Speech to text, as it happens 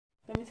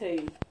me tell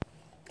you,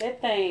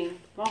 that thing.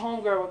 My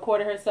homegirl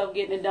recorded herself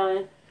getting it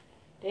done.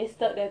 They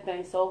stuck that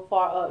thing so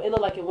far up, it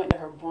looked like it went to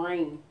her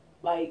brain,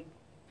 like.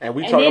 And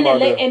we talking about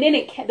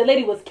the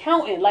lady was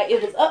counting, like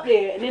it was up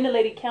there, and then the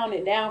lady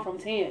counted down from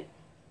 10.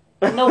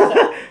 No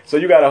sir. So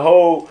you got to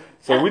hold.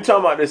 So we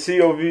talking about the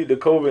COVID, the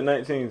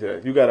COVID-19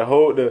 test. You got to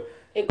hold the.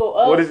 It go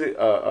up. What is it?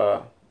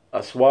 A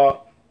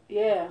swab.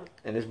 Yeah.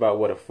 And it's about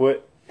what, a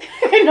foot.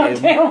 Ain't no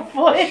damn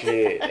foot.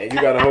 Shit, and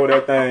you got to hold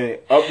that thing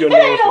up your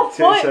nose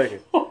for 10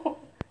 seconds.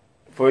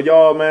 For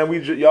y'all, man,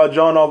 y'all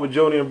join off with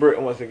Jody and Britt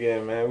once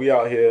again, man. We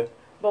out here.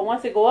 But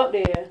once it go up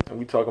there, and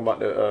we talking about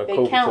the they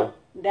COVID count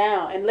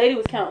down, and the lady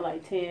was counting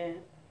like 10,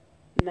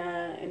 9,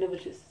 and it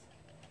was just.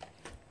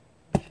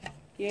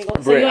 You ain't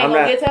gonna. So you ain't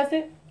gonna get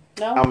tested?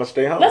 No. I'm gonna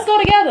stay home. Let's go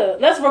together.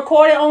 Let's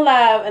record it on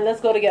live and let's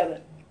go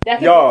together.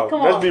 Y'all,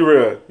 let's be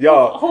real.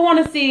 Y'all, who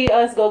want to see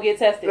us go get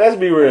tested? Let's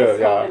be real,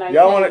 y'all.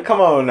 Y'all want to come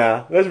on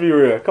now? Let's be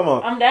real. Come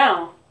on. I'm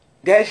down.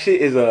 That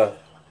shit is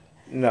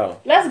no.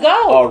 Let's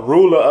go. A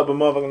ruler up a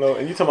motherfucking nose,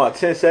 and you talking about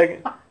 10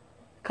 seconds?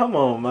 Come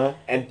on, man.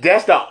 And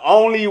that's the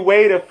only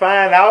way to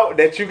find out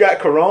that you got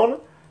corona?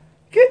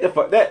 Get the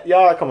fuck that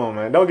y'all. Come on,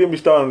 man. Don't get me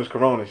started on this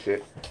corona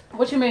shit.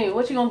 What you mean?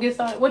 What you gonna get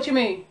started? What you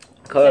mean?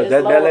 Cause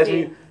that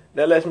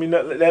lets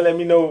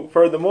me know.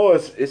 Furthermore,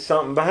 it's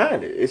something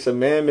behind it. It's a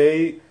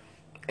man-made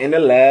in the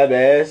lab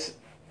ass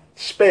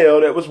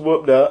spell that was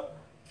whooped up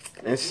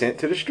and sent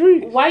to the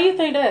streets. Why you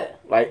think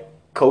that? Like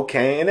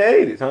cocaine in the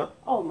 80s, huh?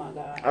 Oh my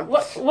God.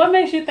 What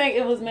makes you think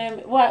it was man?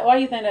 Why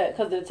you think that?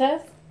 Cause of the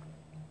test?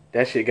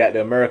 That shit got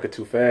to America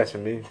too fast for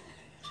me.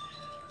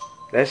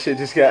 That shit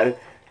just got.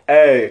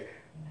 Hey,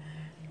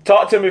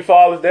 talk to me,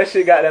 fathers. That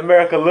shit got to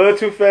America a little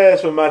too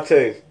fast for my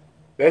taste.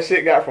 That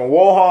shit got from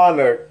Wuhan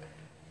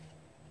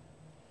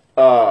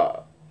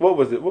to what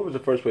was it? What was the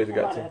first place it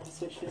got to? Have to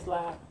switch this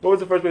live. What was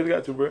the first place it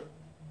got to, bro?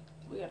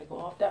 We gotta go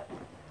off that.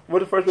 What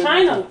the first place?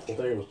 China. I think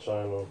it was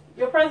China.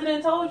 Your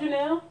president told you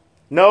now.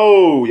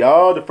 No,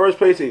 y'all. The first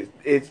place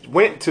it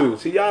went to.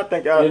 See, y'all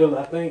think y'all.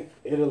 I think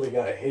Italy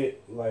got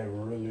hit like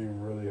really,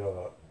 really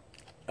hard.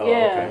 Oh,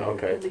 yeah.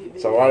 Okay.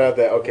 So right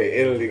after that,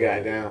 Italy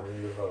got down.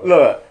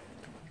 Look,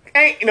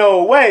 ain't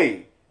no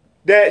way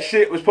that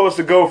shit was supposed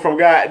to go from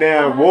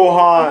goddamn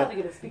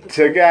Wuhan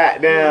to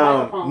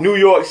goddamn New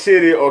York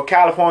City or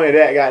California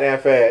that goddamn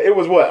fast. It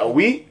was what, a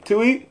week, 2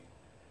 weeks?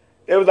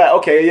 It was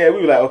like, we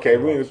were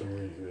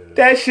like,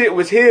 that shit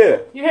was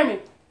here. You hear me?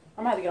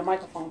 I'm gonna have to get a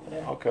microphone for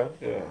that. Okay,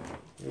 yeah.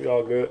 We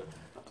all good.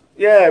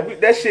 Yeah,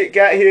 that shit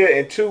got here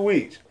in 2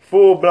 weeks.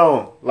 Full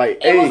blown. Like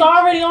it was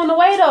already on the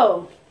way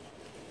though.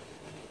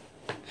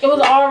 It was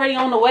already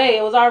on the way.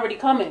 It was already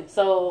coming.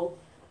 So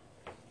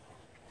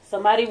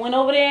somebody went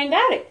over there and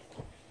got it.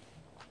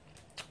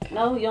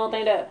 No, you don't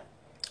think that?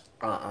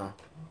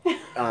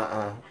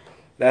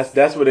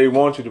 That's what they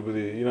want you to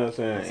believe. You know what I'm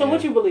saying? So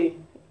what you believe?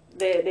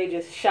 They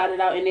just shot it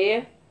out in the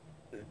air?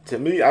 To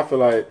me, I feel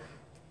like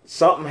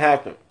something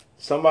happened.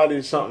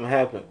 Something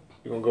happened.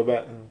 You gonna go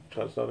back and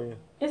try to start again?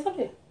 It's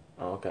okay.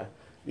 Oh, okay.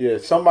 Yeah,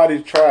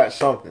 somebody tried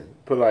something.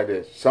 Put it like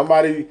this.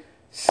 Somebody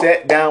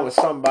sat down with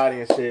somebody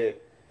and said,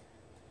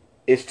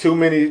 it's too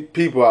many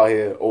people out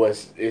here, or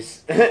it's you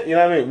know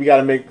what I mean? We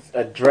gotta make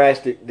a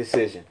drastic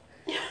decision.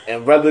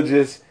 And rather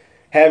just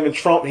having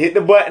Trump hit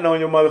the button on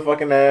your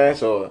motherfucking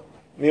ass, or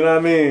you know what I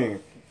mean?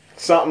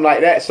 Something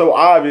like that so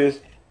obvious.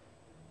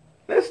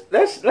 Let's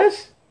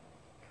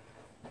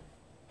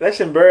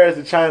embarrass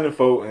the China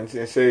folk and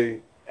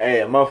say,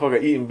 hey, a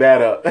motherfucker eating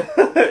batter,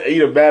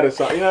 eat a batter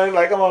something. You know what I mean?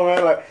 Like, come on,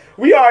 man. Like,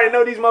 we already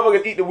know these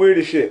motherfuckers eat the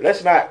weirdest shit.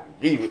 Let's not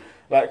eat it.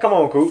 Like, come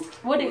on, Coop.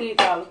 What did he eat,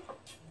 Tyler?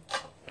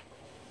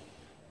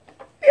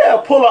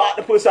 Yeah, pull an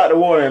octopus out the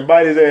water and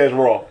bite his ass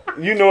raw.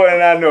 You know it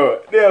and I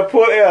know it.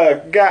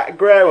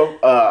 Grab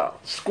a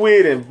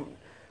squid and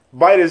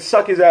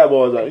suck his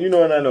eyeballs out. You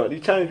know it and I know it.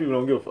 These Chinese people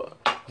don't give a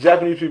fuck.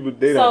 Japanese people,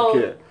 they don't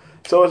care.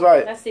 So it's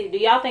like, let's see. Do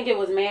y'all think it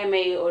was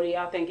man-made, or do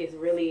y'all think it's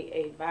really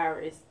a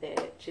virus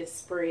that just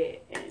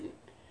spread and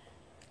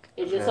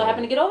it just so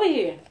happened to get over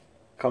here?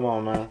 Come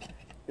on, man.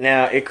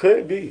 Now it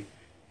could be.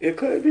 It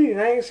could be.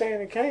 I ain't saying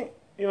it can't.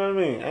 You know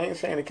what I mean? I ain't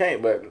saying it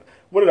can't. But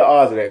what are the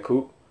odds of that,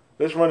 Coop?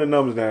 Let's run the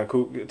numbers down,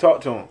 Coop.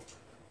 Talk to him.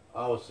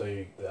 I would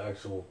say the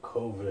actual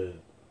COVID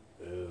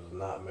is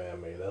not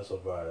man-made. That's a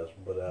virus,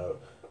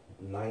 but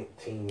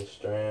 19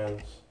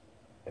 strands,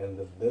 and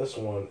this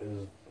one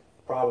is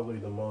probably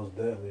the most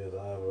deadliest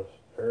I ever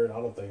heard. I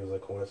don't think it's a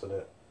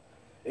coincidence.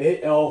 It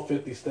hit all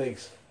 50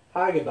 states.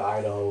 How I get to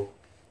Idaho?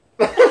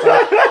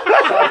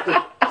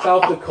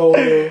 South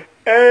Dakota.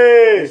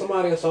 Hey!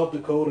 Somebody in South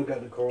Dakota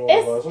got the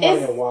coronavirus.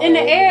 It's in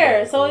the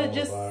air, so it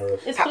just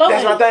it's floating.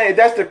 That's my thing. If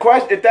that's the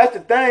question, if that's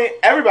the thing,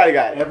 everybody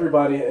got it.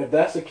 Everybody, if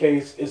that's the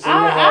case, it's in the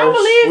house. I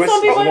believe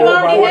some people have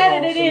already had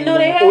it. They didn't know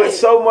they had with it.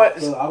 So much.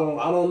 I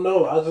don't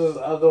know. I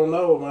don't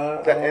know,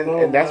 man.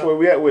 And that's where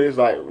we at with it. It's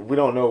like we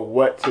don't know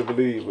what to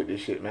believe with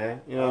this shit,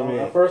 man. You know what I mean?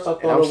 At first, I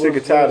thought I'm sick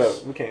and tired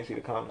of. We can't see the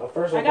comment. At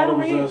first, I thought it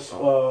was just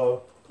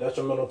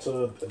detrimental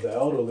to the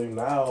elderly.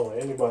 Now,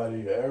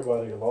 everybody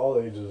of all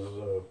ages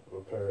are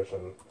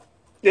perishing.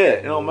 Yeah,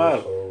 it don't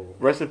matter. So,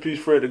 rest in peace,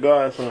 Fred the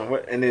Godson.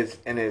 And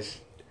it's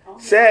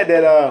sad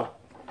that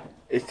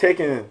it's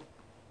taking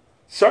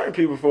certain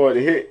people for it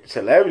to hit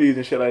celebrities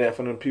and shit like that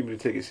for them people to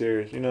take it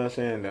serious. You know what I'm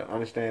saying? To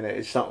understand that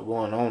it's something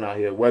going on out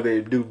here, whether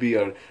it do be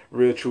a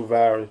real true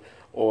virus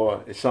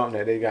or it's something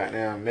that they got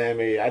now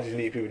man-made. I just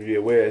need people to be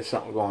aware there's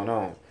something going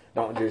on.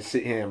 Don't just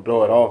sit here and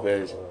blow it off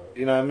as,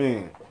 you know what I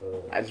mean?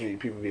 I just need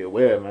people to be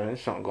aware, man.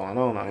 There's something going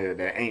on out here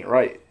that ain't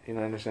right. You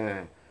know what I'm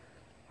saying?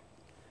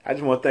 I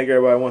just want to thank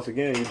everybody once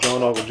again. You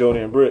joined off with Jody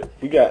and Britt.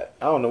 We got,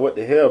 I don't know what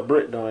the hell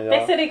Britt doing, y'all.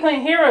 They said they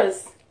couldn't hear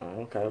us.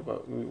 Oh, okay,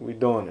 but we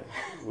doing it.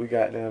 We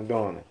got them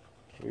doing it.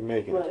 We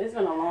making Well, it. it's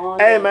been a long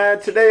Hey, day.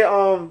 man, today,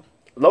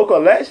 local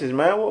elections,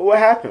 man. What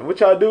happened? What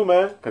y'all do,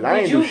 man? Because I Did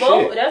ain't you do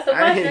vote? shit. That's the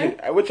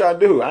question. What y'all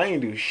do? I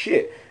ain't do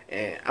shit.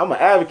 And I'm an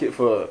advocate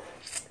for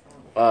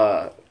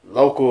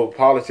local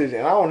politicians.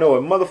 And I don't know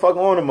a motherfucker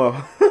on them up.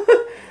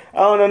 I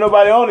don't know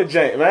nobody on the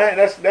jank, man.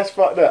 That's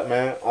fucked up,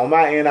 man. On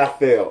my end, I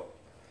failed.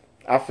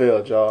 I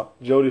failed, y'all.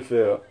 Jody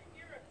failed.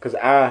 Because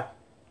I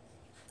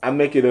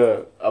make it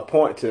a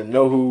point to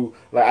know who,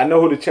 like, I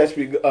know who the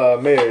Chesapeake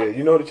mayor is.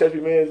 You know who the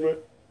Chesapeake mayor is, bro?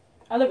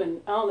 I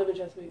don't live in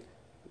Chesapeake.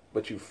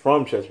 But you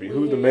from Chesapeake.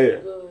 Who's the Yeah,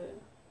 mayor? good.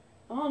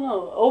 I don't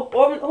know.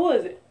 Orvin, who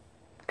is it?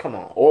 Come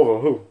on,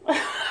 Orville, who?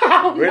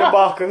 I don't know.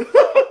 Redenbacher.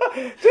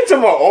 She talking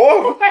about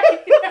Orville?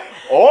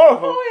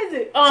 Orville? Who is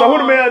it? So who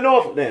the mayor of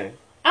Norfolk then?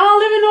 I don't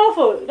live in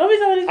Norfolk. Don't be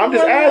telling these I'm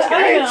people just asking.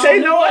 I ain't say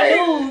no way.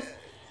 News,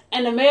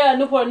 and the mayor of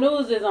Newport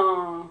News is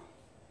I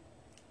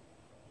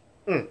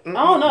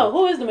don't know.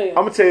 Who is the mayor? I'm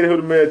going to tell you who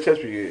the mayor of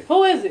Chesapeake is.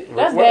 Who is it?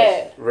 That's Rick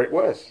bad. West. Rick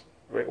West.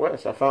 Rick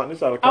West. I found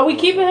this out. Are we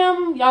keeping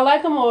him? Y'all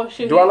like him or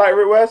should Do I like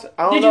Rick West?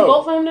 I don't Did know. you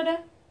vote for him today?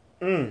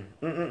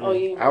 Oh,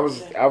 you didn't I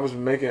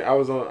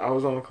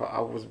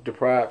was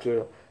deprived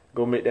to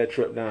go make that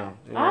trip down.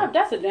 You know?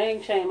 That's a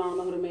dang shame. I don't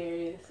know who the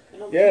mayor is.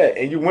 Yeah,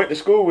 and you went to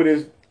school with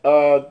his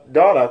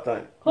daughter, I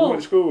think. Who? You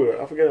went to school with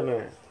her. I forget her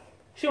name.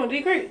 She went to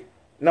D Creek.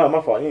 No,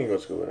 my fault. You didn't go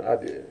to school with her.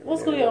 I did. What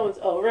school y'all went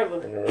to? Oh,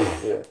 River. In the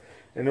river, yeah.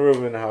 In the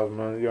river in the house,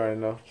 man. You already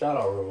know. Shout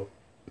out, River.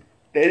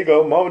 There you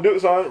go. Mama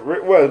Duke's on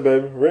Rick West,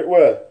 baby. Rick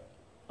West.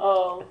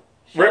 Oh.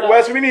 Rick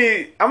West, we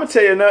need. I'm gonna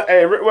tell you another.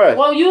 Hey, Rick West.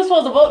 Well, you were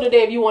supposed to vote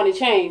today if you want to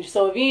change.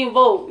 So if you didn't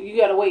vote, you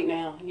gotta wait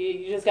now.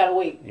 You just gotta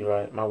wait. You're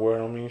right. My word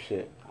don't mean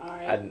shit. All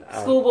right.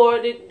 I School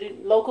board, the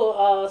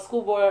local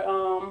school board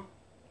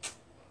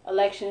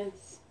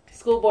elections.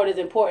 School board is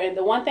important.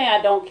 The one thing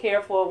I don't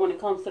care for when it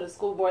comes to the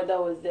school board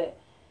though is that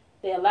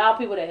they allow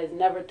people that has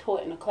never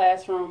taught in a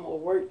classroom or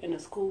worked in a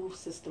school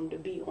system to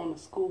be on the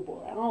school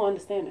board. I don't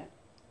understand that.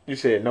 You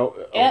said no.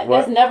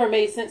 That's never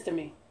made sense to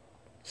me.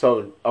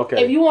 So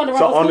okay. If you want to run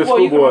so for on school the board,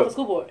 school you can run board, for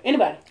school board.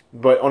 Anybody.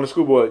 but on the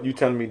school board, you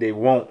telling me they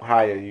won't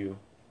hire you?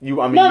 I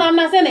mean, No, I'm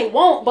not saying they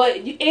won't, but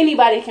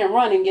anybody can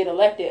run and get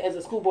elected as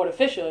a school board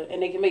official,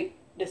 and they can make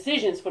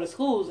decisions for the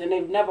schools, and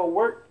they've never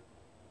worked.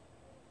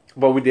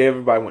 But we did.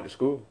 Everybody went to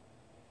school.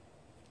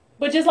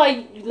 But just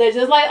like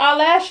our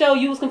last show,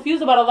 you was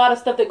confused about a lot of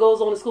stuff that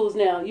goes on in schools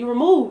now. You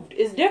removed.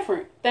 It's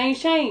different. Things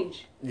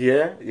change.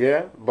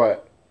 Yeah,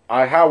 but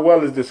how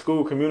well is the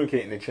school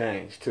communicating the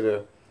change to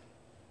the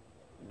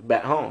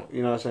back home?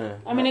 You know what I'm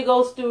saying? I mean, it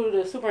goes through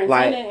the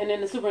superintendent, and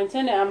then the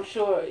superintendent, I'm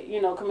sure,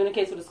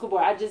 communicates with the school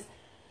board. I just,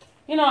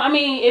 I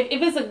mean,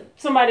 if it's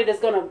somebody that's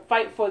going to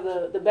fight for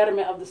the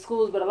betterment of the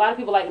schools, but a lot of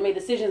people like to make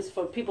decisions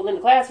for people in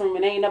the classroom,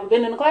 and they ain't never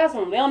been in the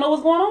classroom. They don't know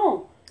what's going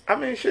on. I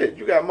mean, shit,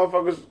 you got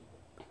motherfuckers.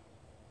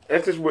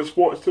 That's just with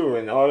sports too,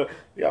 and all that.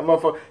 You got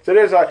motherfuckers. So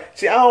there's like,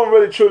 see, I don't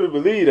really truly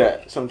believe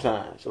that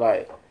sometimes.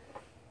 Like,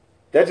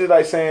 that's just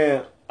like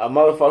saying a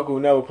motherfucker who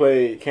never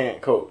played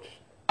can't coach.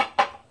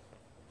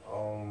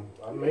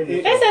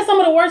 Maybe They said some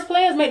of the worst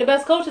players make the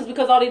best coaches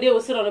because all they did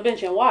was sit on the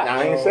bench and watch.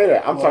 I ain't say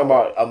that. I'm talking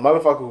about a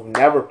motherfucker who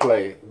never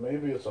played.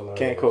 Maybe it's a learning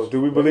Can't coach.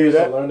 Do we maybe believe it's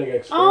that? A learning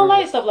experience. I don't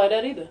like stuff like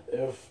that either.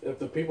 If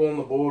the people on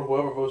the board,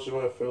 whoever votes you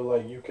in, feel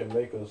like you can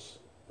make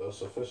a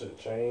sufficient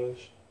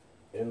change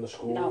in the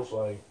schools,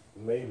 like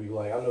maybe,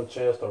 like I know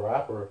Chance the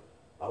Rapper.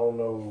 I don't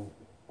know.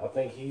 I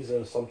think he's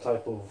in some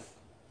type of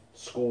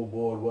school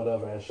board,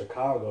 whatever, in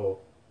Chicago.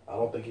 I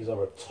don't think he's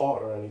ever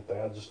taught or anything.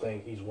 I just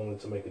think he's willing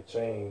to make a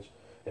change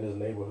in his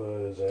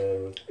neighborhoods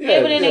and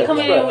Yeah, but then they come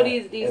in with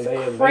these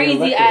crazy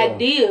elected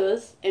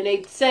ideas, and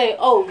they say,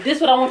 "Oh, this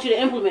is what I want you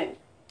to implement,"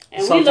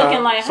 and we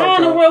looking like, "How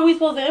in the sometimes- world we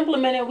supposed to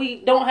implement it?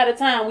 We don't have the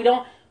time. We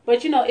don't."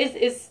 But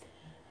it's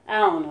I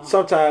don't know.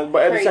 Sometimes,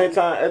 but at Crazy. the same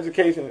time,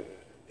 education.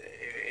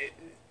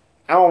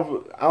 I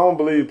don't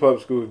believe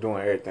public schools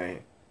doing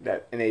everything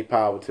that in their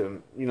power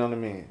to. You know what I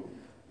mean?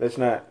 That's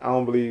not. I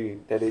don't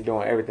believe that they're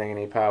doing everything in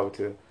their power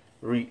to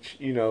reach.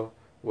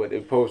 What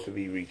they're supposed to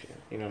be reaching.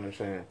 You know what I'm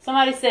saying?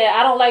 Somebody said,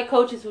 "I don't like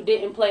coaches who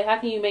didn't play. How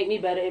can you make me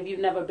better if you've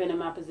never been in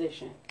my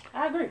position?"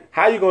 I agree.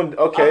 How you gonna?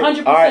 Okay,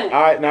 100%. all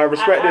right. Now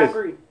respect I this,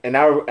 agree. and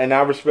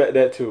I respect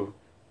that too.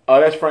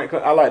 Oh, that's Frank.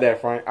 I like that,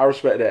 Frank. I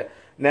respect that.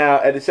 Now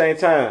at the same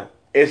time,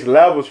 it's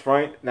levels,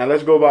 Frank. Now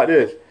let's go about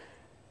this.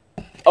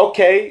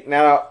 Okay,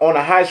 now on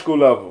a high school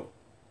level,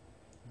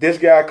 this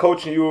guy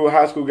coaching you, a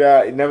high school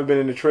guy, he never been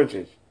in the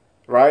trenches,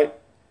 right?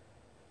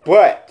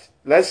 But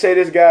let's say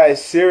this guy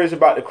is serious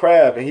about the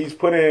craft and he's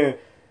put in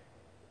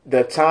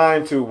the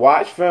time to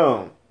watch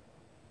film,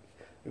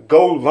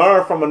 Go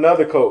learn from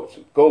another coach.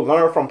 Go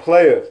learn from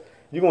players.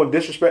 You gonna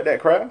disrespect that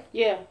craft?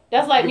 Yeah,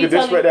 that's like You me can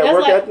telling disrespect that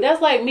work ethic?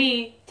 that's like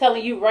me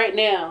telling you right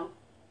now,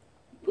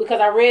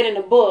 because I read in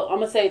the book. I'm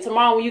gonna say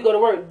tomorrow when you go to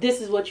work,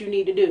 this is what you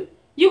need to do.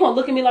 You gonna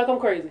look at me like I'm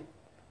crazy?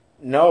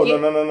 No. Yeah.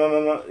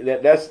 No.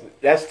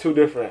 That's too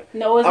different.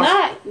 No, it's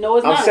not. No,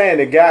 it's I'm not. saying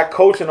the guy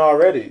coaching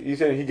already. You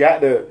said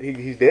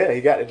he's there.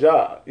 He got the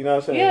job. You know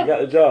what I'm saying? Yeah. He got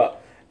the job,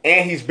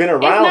 and he's been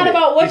around. It's not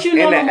about what He's you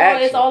know in the no more.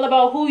 It's action. all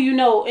about who you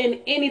know and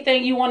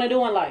anything you want to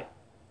do in life.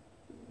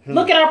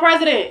 Look at our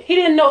president. He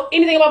didn't know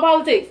anything about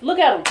politics. Look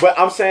at him. But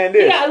I'm saying He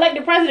this. got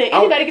elected president.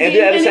 I'm- Anybody can and be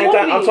then at the anything same they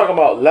time, want I'm to be. talking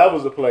about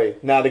levels of play.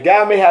 Now the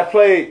guy may have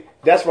played.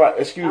 That's right.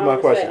 Excuse I my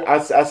don't question.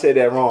 respect I said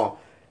that wrong.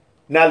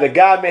 Now the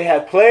guy may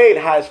have played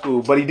high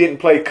school, but he didn't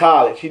play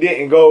college. He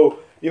didn't go.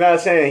 You know what I'm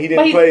saying? He But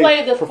didn't he's play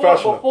played the sport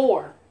professional.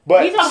 before.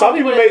 But we talking some about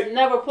people people that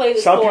never played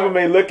the Some sport. people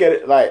may look at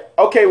it like,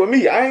 okay, with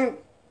me, I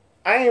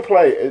ain't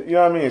play. You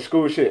know what I mean?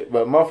 School shit.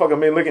 But motherfucker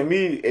may look at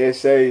me and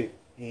say,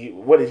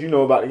 what did you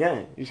know about the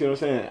game? You see what I'm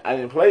saying? I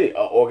didn't play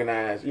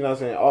organized. You know what I'm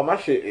saying? All my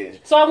shit is.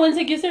 So I wouldn't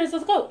take you serious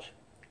as a coach.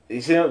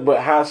 You see? But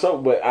how so?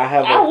 But I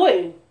have. I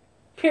wouldn't.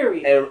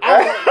 Period. And,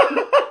 I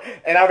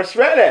wouldn't. and I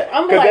respect that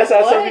I'm because like, that's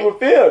how some what? people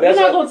feel. That's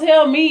You're not how- gonna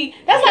tell me.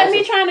 That's like That's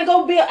me a- trying to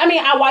go build. I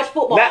mean, I watch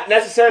football. Not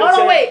necessarily.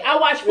 Hold on, saying- wait. I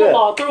watch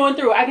football through and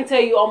through. I can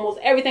tell you almost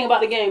everything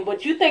about the game.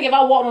 But you think if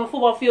I walked on a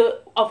football field,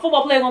 a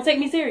football player gonna take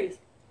me serious?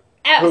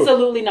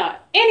 Absolutely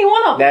not. Any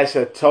one of them. That's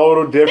a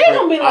total They're different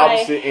gonna be like,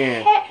 opposite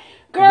end. "Hey,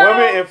 girl,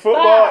 Women in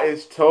football bye."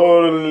 is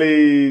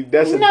totally.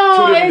 That's a No,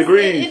 two different it's-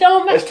 degrees. it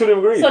don't ma- That's 2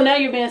 different degrees. So now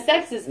you're being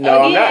sexist No,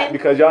 I'm again. not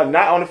because y'all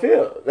not on the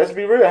field. Let's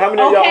be real. How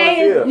many of y'all on the Okay,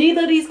 field?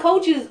 neither of these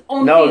coaches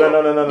on No, the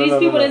no, field. no. These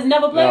people that's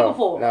never played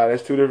before. No,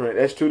 that's two different.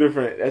 That's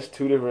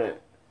two different.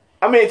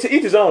 I mean, to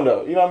each his own,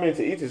 though. You know what I mean?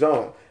 To each his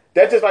own.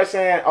 That's just like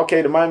saying,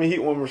 okay, the Miami Heat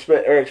won't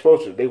respect Eric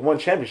Spoelstra. They won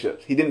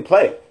championships. He didn't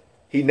play.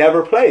 He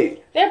never played.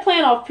 They're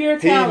playing off pure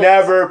He talent.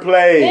 never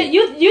played.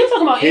 You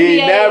talking about He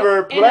NBA?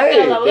 never NFL played.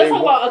 level. They Let's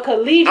talk won- about a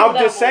collegiate I'm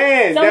level. just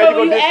saying, Somewhere that where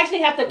you you gonna actually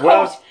have to coach.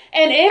 Well,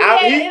 And NBA,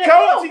 he they coach.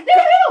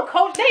 don't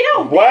coach. They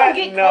don't. What?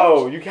 They don't get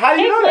No. coached. How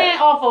do you They know playing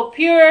that? off of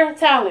pure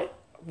talent.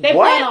 They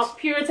What? playing off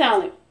pure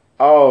talent.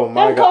 Oh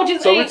my Them god!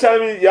 coaches So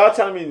ain't- y'all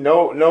telling me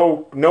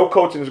no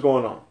coaching is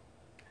going on.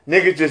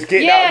 Niggas just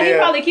getting out Yeah, there. he's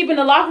probably keeping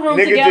the locker room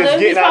Niggas together. just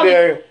getting out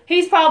there.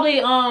 He's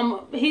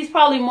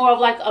probably more of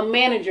like a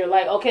manager.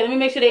 Like, okay, let me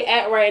make sure they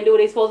act right and do what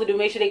they're supposed to do.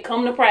 Make sure they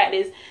come to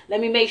practice. Let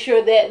me make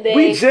sure that they.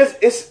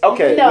 It's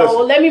okay. No,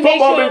 listen, let me make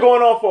football sure- been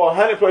going on for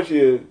 100+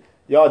 years.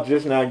 Y'all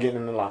just now getting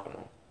in the locker room.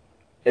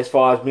 As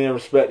far as being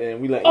respected,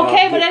 and we let y'all Okay,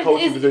 get but that's,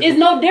 coaching it's positions.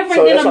 no different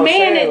So than that's a what I'm man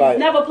saying, that's like-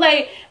 never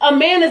played. A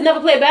man that's never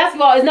played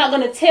basketball is not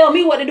going to tell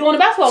me what to do on the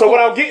basketball So court.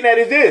 what I'm getting at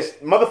is this: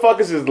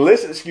 motherfuckers is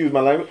listening. Excuse my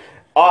language.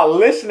 Are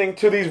listening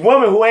to these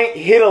women who ain't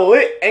hit a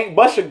lick, ain't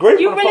bust a grape.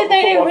 You on the really fucking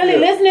think they football really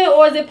field. listening,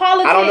 or is it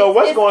politics? I don't know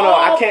what's It's going on.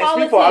 I all can't speak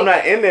politics. for. I'm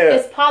not in there.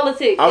 It's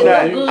politics. I'm It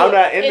not- look good. I'm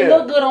not in it there.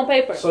 look good on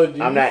paper. So do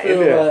you I'm not in feel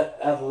there. that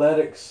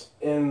athletics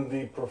in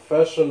the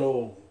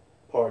professional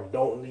part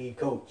don't need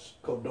coach?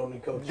 Don't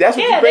need coach. That's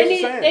what yeah, you they basically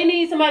need saying. they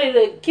need somebody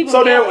to keep them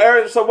So then,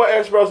 together. so what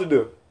Eric's supposed to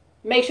do?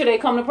 Make sure they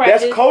come to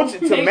practice. That's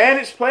coaching to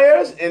manage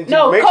players and to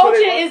No, make sure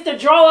coaching they. is to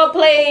draw up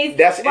plays,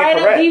 That's write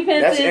incorrect. up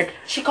defenses,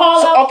 That's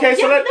call So, up. okay,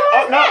 so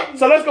Yes,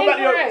 so let's go back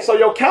to your. Incorrect. So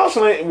your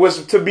counseling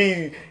was to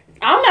be.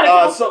 I'm not a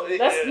counselor.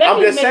 I'm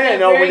just saying,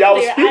 though, when y'all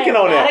was speaking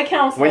on Not a that,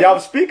 counselor. when y'all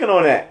was speaking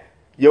on that,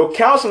 your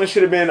counseling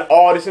should have been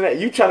all this and that.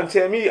 You trying to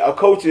tell me a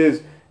coach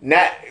is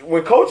not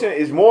when coaching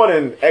is more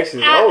than X's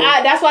and O's.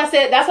 That's why I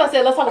said. Let's talk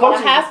about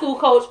Coaching- a high school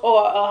coach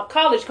or a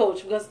college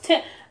coach because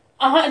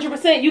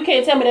 100% you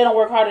can't tell me they don't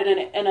work harder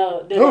than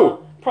Who? a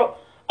pro.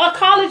 A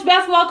college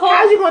basketball coach.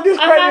 How you gonna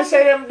discredit a high and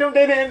say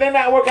they're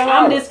not working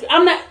hard?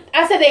 I'm not.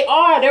 I said they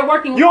are. They're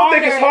working. You don't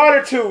think it's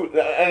harder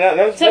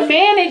to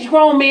manage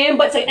grown men,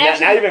 but to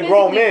actually not even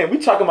grown physically- men. We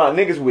talking about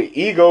niggas with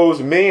egos,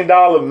 $1 million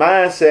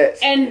mindsets.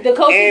 And the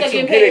coaches And are to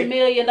getting get paid a- $1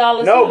 million.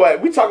 No, too.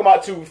 but we talking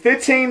about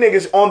 15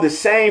 niggas on the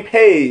same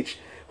page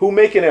who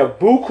making a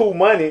buku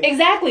money.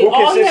 Exactly. Who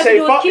can All you just have say to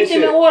do is fuck keep this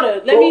them in shit.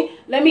 order. Let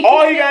me.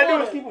 All keep you them in gotta do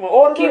order. is keep them in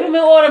order. Keep bro. them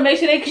in order. Make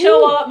sure they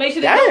show Ooh. up. Make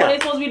sure they do Damn. what they're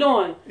supposed to be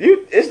doing.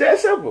 It's that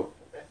simple.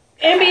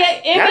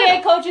 NBA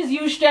Damn. coaches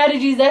use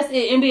strategies. That's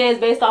it. NBA is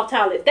based off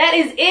talent. That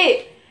is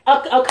it.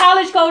 A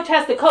college coach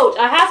has to coach.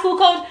 A high school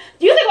coach.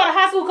 You think about a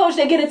high school coach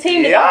that get a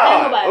team that don't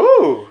have Yeah. nobody?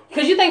 Ooh.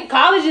 Because you think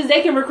colleges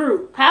they can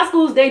recruit. High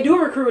schools they do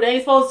recruit. They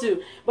ain't supposed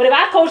to. But if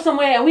I coach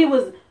somewhere and we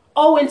was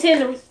 0-10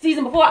 the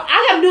season before,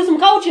 I got to do some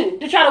coaching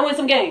to try to win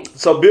some games.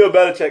 So Bill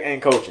Belichick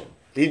ain't coaching.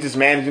 He's just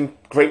managing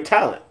great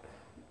talent.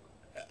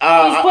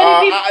 He's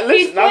putting, he's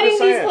listen, I'm putting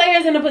just these saying.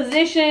 players in a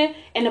position,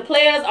 and the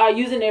players are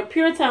using their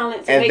pure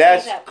talent to And make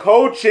that's things happen.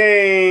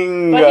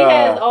 coaching. But he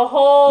has a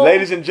whole.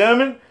 Ladies and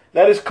gentlemen,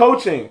 that is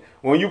coaching.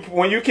 When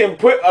you can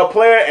put a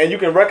player and you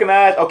can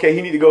recognize, okay,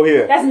 he need to go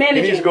here. That's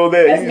managing. He needs to go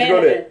there. That's he needs to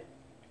go managing. there.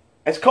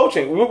 That's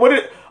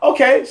coaching.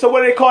 Okay, so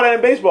what do they call that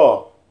in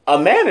baseball? A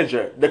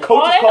manager. The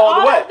coach is called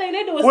all what? They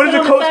do is What is sit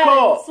the on coach side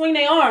called? and swing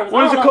their arms.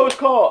 What is I the don't know. coach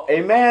called?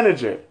 A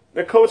manager.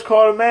 The coach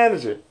called a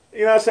manager.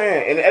 You know what I'm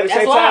saying? And at the That's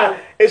same why. time,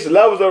 it's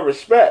levels of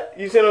respect.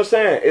 You see what I'm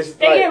saying? It's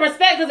They like get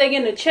respect because they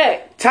getting a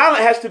check.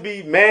 talent has to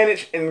be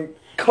managed and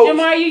coached.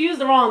 Jamar, you used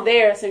the wrong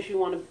there since you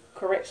want to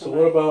correct So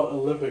somebody. what about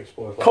Olympic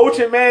sports?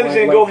 Coaching,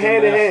 managing go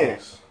hand in hand.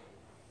 gymnastics?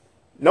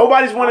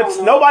 Nobody's won. I don't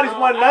know. Nobody's I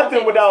won don't take nothing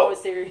them without.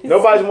 sports serious.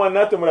 Nobody's won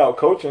nothing without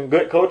coaching.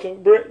 Good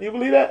coaching, Britt. You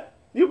believe that?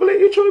 You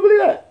truly believe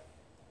that?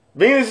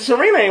 Venus and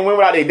Serena ain't win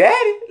without their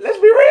daddy. Let's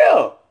be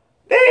real.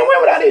 They ain't win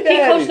without their He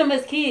daddy. coached them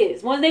as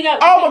kids. When they got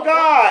Oh my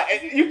God!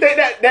 You think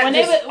that when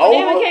they just when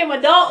they over? became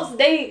adults,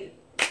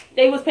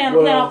 they was playing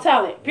off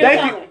talent, pure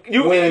Thank talent.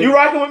 you. When- You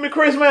rocking with me,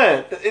 Chris,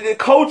 man? The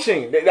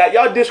coaching, that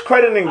y'all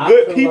discrediting I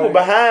good feel people like-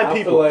 behind I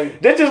people. feel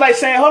like- That's just like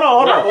saying, hold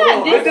on. I'm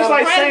not That's just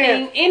like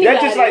saying, discrediting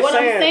that's just like anybody.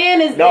 What I'm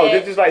saying is no. that-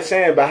 That's just like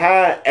saying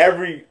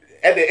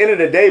at the end of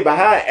the day,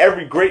 behind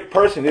every great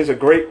person is a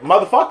great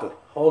motherfucker.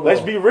 Hold Let's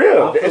on. be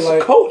real. I feel It's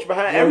like a coach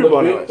behind When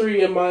everybody. the big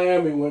three in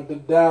Miami went to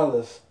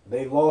Dallas,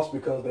 they lost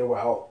because they were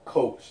out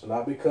coached,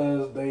 not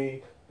because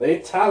their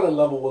talent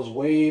level was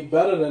way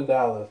better than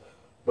Dallas,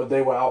 but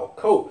they were out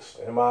coached,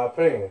 in my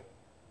opinion.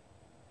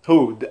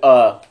 Who?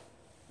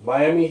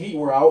 Miami Heat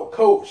were out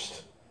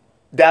coached.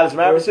 Dallas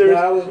Mavericks series.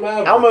 Dallas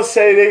Mavericks. I'm gonna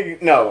say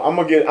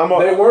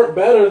They weren't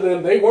better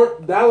than they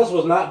weren't. Dallas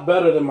was not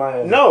better than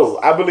Miami. No,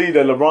 I believe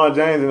that LeBron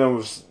James and them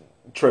was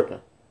tripping.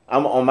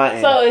 I'm on my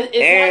end. So it's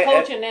And- not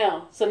coaching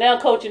now. So now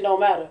coaching don't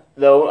matter.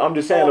 No, I'm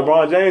just saying Oh.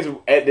 LeBron James.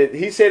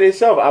 He said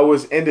himself, I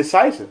was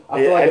indecisive.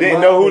 I feel like I didn't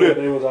in know who Miami,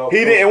 they was out He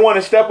coached. didn't want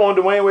to step on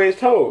Dwayne Wade's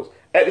toes.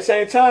 At the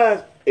same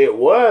time, it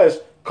was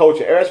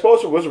coaching. Eric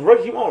Spoelstra was a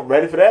rookie. He wasn't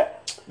ready for that.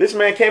 This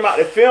man came out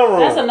the film room.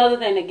 That's another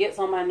thing that gets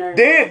on my nerves.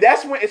 Then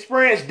that's when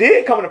experience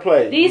did come into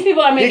play. These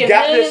people are making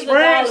got the millions of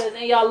experience, dollars,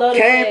 and y'all love to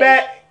Came say,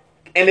 back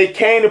and they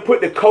came to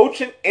put the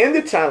coaching and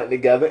the talent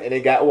together, and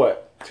they got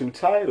what? 2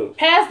 titles.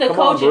 Past the Come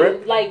on, coaching,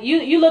 Britt. like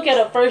you look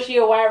at a first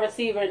year wide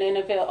receiver in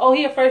the NFL. Oh,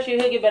 he a first year,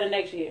 he'll get better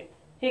next year.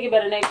 He'll get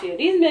better next year.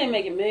 These men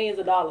making millions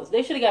of dollars.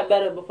 They should have got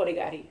better before they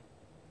got here.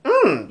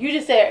 You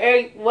just said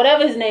Eric,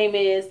 whatever his name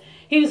is,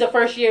 he was a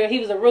first year, he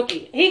was a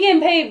rookie. He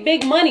getting paid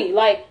big money.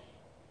 Like,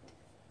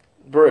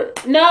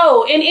 Britt.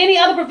 no, in any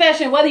other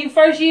profession, whether you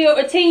first year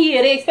or 10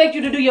 year, they expect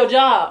you to do your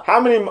job. How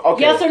many?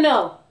 Okay. Yes or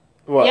no?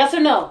 What? Yes or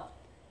no?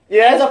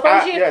 Yes. As a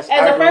first year, yes, as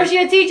I a agree. first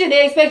year teacher,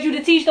 they expect you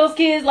to teach those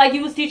kids like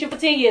you was teaching for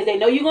 10 years. They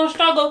know you're gonna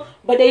struggle,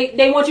 but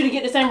they want you to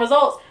get the same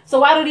results. So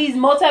why do these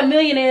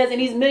multimillionaires and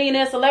these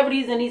millionaire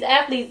celebrities and these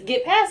athletes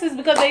get passes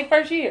because they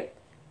first year?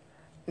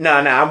 Nah,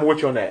 I'm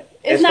with you on that.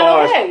 It's as not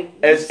far okay.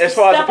 As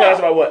far as the Step pass up.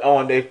 about what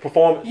on their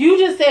performance. You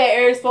just said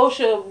Eric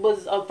Spoelstra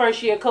was a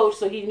first year coach,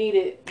 so he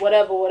needed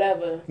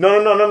whatever. No.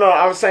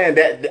 I was saying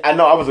that I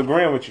know I was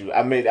agreeing with you.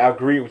 I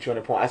agree with you on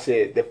the point. I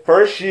said the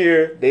first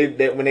year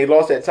when they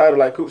lost that title,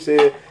 like Coop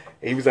said,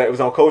 he was like it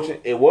was on coaching.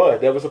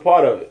 That was a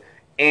part of it,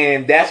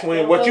 and that's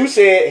when what you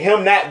said,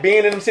 him not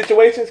being in them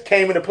situations,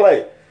 came into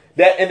play.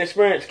 That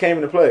inexperience came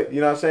into play. You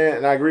know what I'm saying?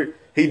 And I agree.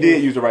 He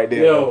did use it right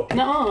there. Yo,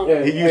 No,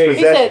 yeah, He used hey, he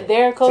possession. said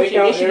they're coaching. Take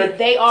out It should Eric- be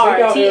they take are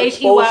out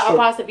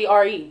Eric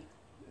THEY''re.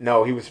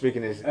 No, he was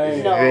speaking his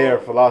Hey. No. their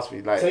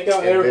philosophy. Like Take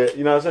out in Eric- their-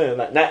 you know what I'm saying?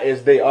 Like not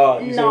as they are.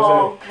 You see what I'm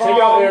No, saying?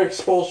 Take out wrong. Eric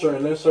Spoelstra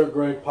and insert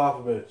Greg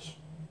Popovich.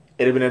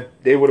 It'd have been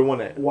they would have won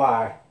that.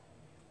 Why?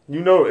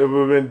 You know, it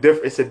would have been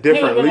different. It's a He would have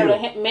different been leader.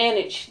 able to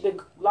manage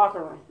the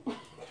locker room.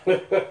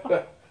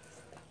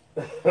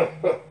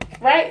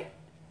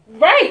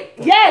 Right?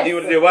 Yes. He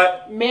would have did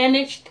what?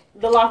 Managed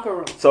the locker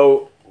room.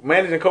 So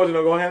managing and coaching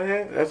don't go hand in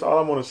hand. That's all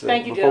I'm gonna say.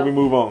 Thank you, before Joe. we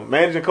move on.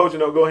 Managing and coaching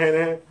don't go hand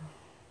in hand.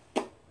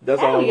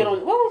 That's How all. do we get on?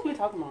 What was we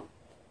talking about?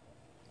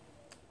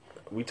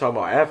 We talking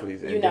about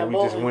athletes, You and not then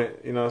we just bowling.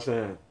 went. You know what I'm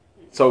saying?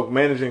 So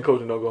managing and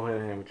coaching don't go hand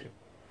in hand with you.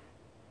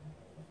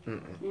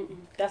 Mm-mm.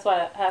 That's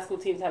why high school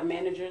teams have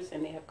managers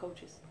and they have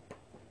coaches.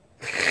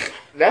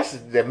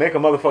 That make a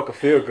motherfucker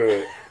feel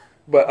good.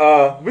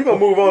 But we gonna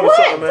move on What?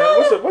 to something,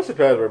 man. What's the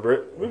password,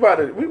 Britt? We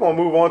gonna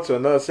move on to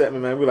another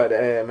segment, man. We like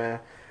to add, man.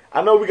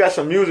 I know we got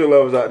some music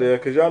lovers out there,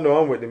 cause y'all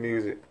know I'm with the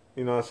music.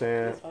 You know what I'm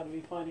saying? That's why to be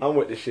funny. I'm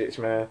with the shits,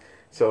 man.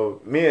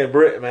 So me and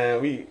Britt,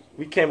 man, we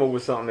came up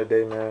with something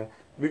today, man.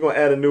 We gonna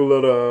add a new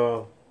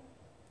little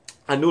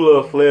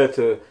flair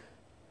to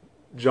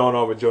John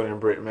over Jordan and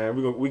Britt,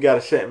 man. We got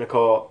a segment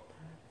called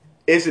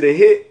 "Is it a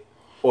hit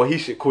or he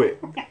should quit?"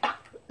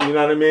 You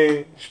know what I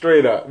mean?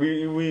 Straight up.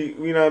 We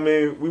you know what I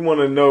mean? We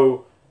want to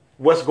know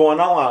what's going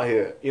on out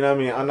here. You know what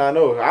I mean? And I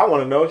know I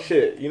want to know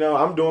shit. You know,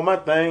 I'm doing my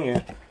thing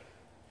and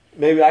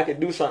maybe I could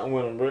do something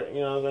with him, Britt.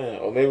 You know what I'm saying?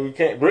 Or maybe we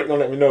can't. Britt gonna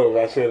let me know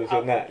if I should or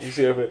should not. You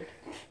see if it.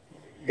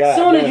 God,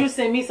 Soon as man. you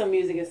send me some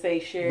music and say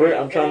share. Britt,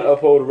 I'm trying to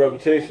uphold a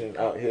reputation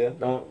out here.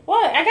 Don't.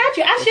 What? I got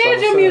you. I That's shared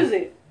all your I'm saying.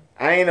 music.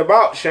 I ain't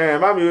about sharing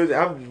my music.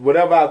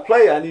 Whatever I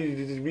play, I need you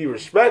to just be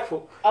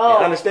respectful Oh.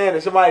 and understand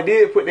that somebody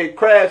did put their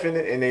craft in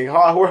it and their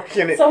hard work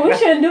in it. So we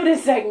shouldn't do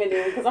this segment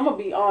then, because I'm gonna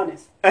be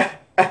honest. Ain't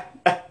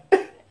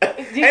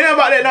nothing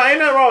about that. No, ain't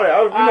nothing wrong with that.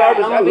 I love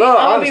I'm gonna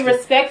honesty. be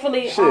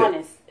respectfully Shit.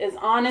 honest. As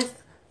honest.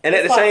 And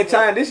at as the same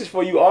possible. time, this is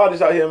for you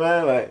artists out here,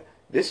 man. Like,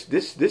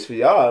 this for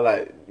y'all.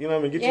 Like, you know what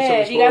I mean? Get Yeah,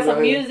 if you you got some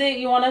some exposure out music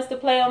you want us to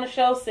play on the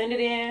show, send it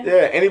in.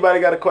 here. Yeah, anybody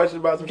got a question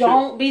about some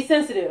Don't be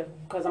sensitive,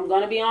 because I'm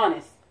going to be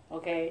honest,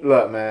 okay? shit?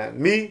 Look, man,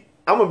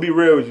 I'm going to be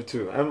real with you,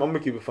 too. I'm going to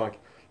keep it funky.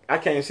 I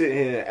can't sit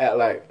here and act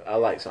like I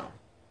like something.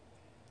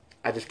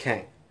 I just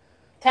can't.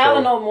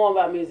 Tyler know more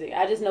about music.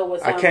 I just know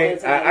what sounds good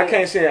to me. I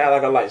can't sit and act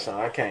like I like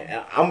something. I can't.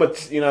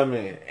 You know what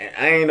I mean?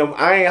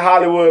 I ain't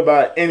Hollywood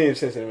by any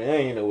sense of it. I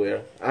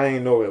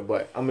ain't nowhere,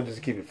 but I'm going to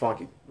just keep it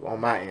funky on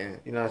my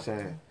end. You know what I'm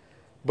saying?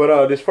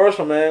 But this first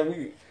one, man,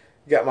 we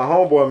got my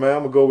homeboy, man. I'm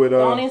going to go with...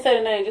 Don't even say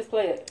the name. Just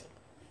play it.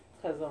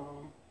 Because,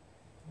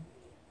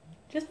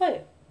 just play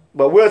it.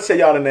 But we'll tell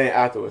y'all the name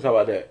afterwards. How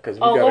about that? Cause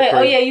go ahead.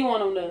 Oh, yeah, you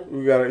want them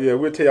to...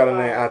 we'll tell y'all the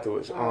name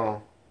afterwards. Right.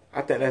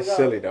 I think that's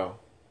silly, though.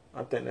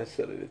 I think that's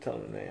silly to tell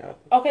them the name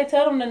afterwards. Okay,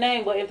 tell them the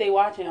name, but if they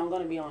watching, I'm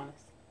going to be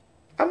honest.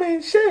 I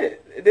mean,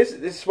 shit. This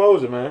is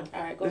exposure, man.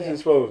 All right, go this ahead. is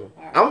exposure.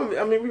 Right.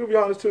 I mean, we can be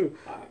honest, too.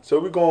 All right. So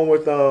we're going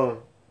with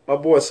my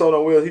boy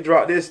Sono Will. He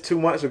dropped this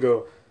 2 months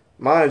ago.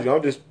 Mind you,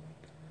 I'm just,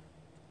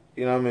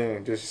 you know what I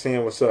mean, just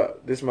seeing what's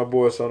up. This is my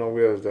boy Sono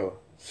Wills, though.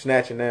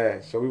 Snatching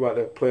Ass. So we about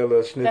to play a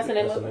little snippet.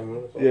 That's the name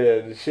of it?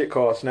 Yeah, the shit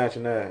called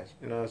Snatching Ass.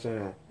 You know what I'm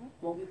saying?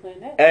 Won't be playing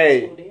that.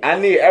 Hey, I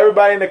need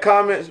everybody in the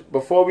comments,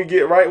 before we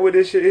get right with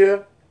this shit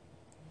here,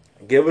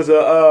 give us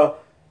a,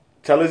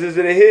 tell us is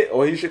it a hit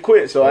or he should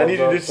quit. So I need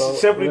you to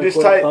just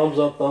type. Thumbs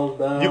up, thumbs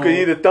down. You can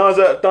either thumbs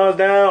up, thumbs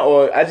down,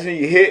 or I just need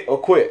you hit or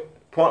quit.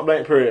 Point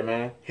blank period,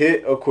 man.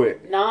 Hit or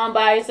quit.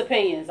 Non-biased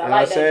opinions. I You know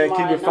like what I'm saying? that,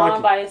 Keep Jamar. it funky.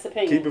 Non-biased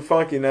opinions. Keep it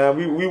funky now.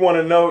 We want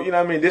to know, you know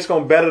what I mean? This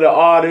going to better the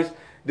artist.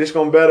 This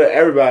going to better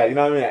everybody. You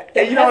know what I mean?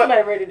 Hey, you know what?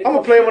 I'm going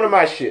to play one of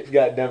my shits,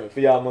 God damn it, for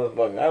y'all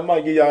motherfuckers. I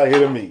might give y'all a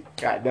hit of me.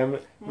 God damn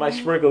it. Might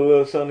sprinkle a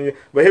little something. In you.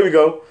 But here we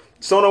go.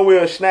 Sono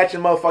Will snatching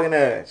motherfucking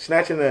ass.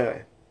 Snatching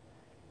ass.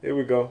 Here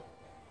we go.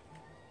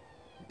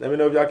 Let me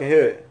know if y'all can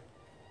hear it.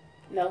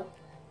 No.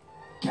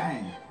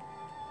 Gang.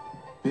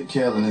 Big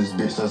Kel in this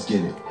bitch, let's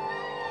get it.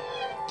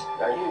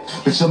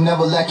 Bitch, I'm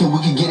never lacking, we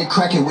can get it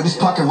cracking. With this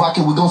pocket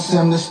rocket, we gon'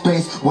 send him to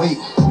space. Wait.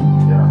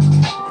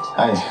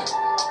 Hey.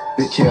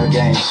 Big Kel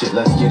gang shit,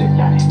 let's get it.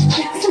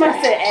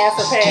 Somebody said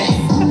ass or pass.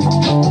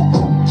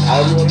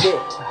 How do you want to do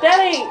it? That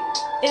ain't.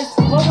 It's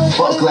what was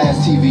Fuck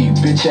glass TV,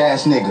 bitch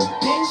ass nigga.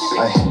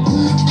 Ay,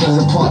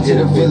 Pleasant Park to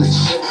the village.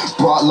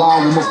 Broad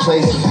line with my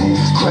place.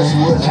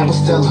 Crestwood,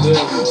 Apostella.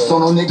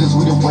 Sono niggas,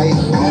 we the way.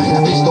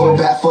 That bitch throw it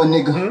back for a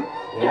nigga.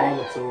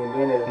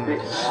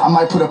 I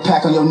might put a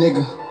pack on your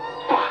nigga.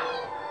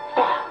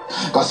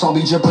 Got some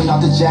be dripping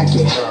out the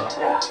jacket.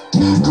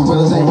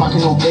 Gorillas ain't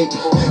rocking no bait.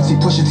 See,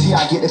 Pusha T,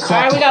 I get the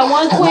clock. Alright, we got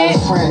one quit.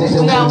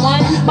 We got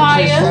one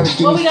fire.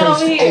 What we got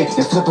over here?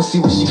 And flip and see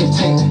what she can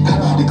take.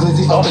 The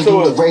glizzy up and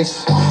do the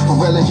race.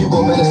 Pharrell and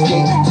Hugo better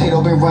skate.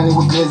 Tato been running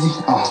with glizzy.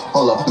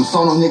 Hold up, I'm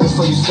Sono niggas,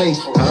 so you safe.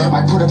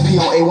 Might put a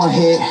P on A1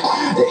 head.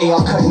 The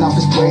AR cutting off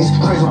his braids.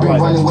 Crazy been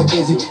running with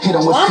Izzy. Hit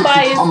him with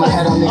 60. I'ma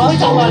head on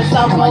niggas.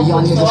 And my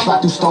young niggas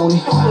fly through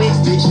Stony.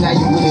 Bitch, now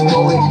you really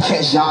know it.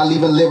 Catch y'all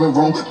leaving living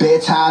room.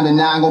 Bedtime, and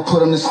now I'm gon'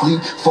 put him to sleep.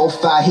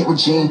 4-5 hit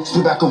Regine.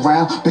 Split back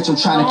around. Bitch, I'm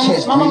trying to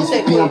catch breeze.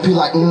 BMP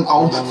like,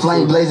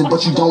 flame blazing,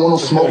 but you don't want no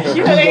smoke.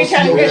 You know they ain't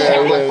trying to get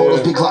shit. Like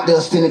photos, big clock, they'll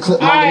extend the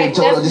clip longer than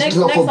Dota. This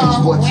girl for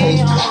beach boy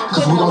taste.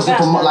 Cause we don't zip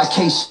them up like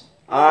Case.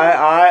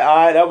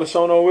 Alright. That was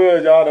Sono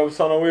Will, y'all. That was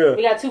Sono Will.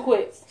 We got 2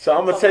 quits. So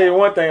I'm gonna tell you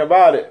one thing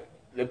about it.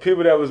 The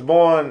people that was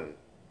born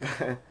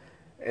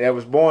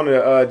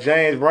to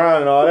James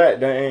Brown and all that,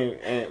 they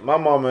ain't my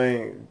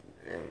mama.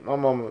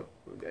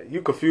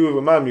 You confused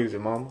with my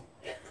music, mama.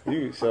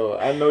 So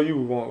I know you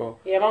won't go.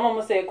 Yeah, my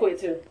mama said quit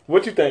too.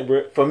 What you think,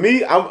 Britt? For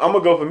me, I'm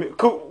gonna go for me.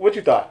 Cool. What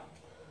you thought?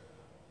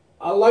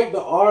 I like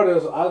the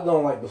artist. I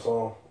don't like the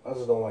song. I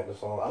just don't like the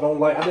song. I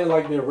didn't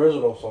like the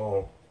original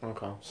song.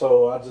 Okay.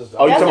 So I just.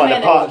 Oh, you talking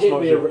about the Pop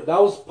Smoke?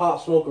 That was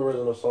Pop Smoke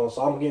original song.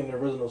 So I'm getting the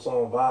original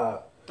song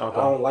vibe. Okay.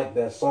 I don't like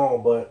that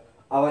song, but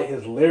I like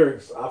his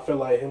lyrics. I feel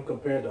like him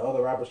compared to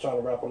other rappers trying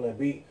to rap on that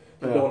beat,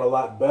 he's doing a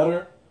lot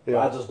better. Yeah.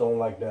 I just don't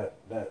like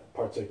that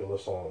particular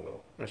song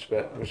though.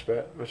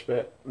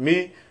 Respect.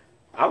 Me,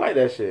 I like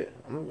that shit.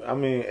 I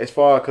mean, as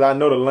far because I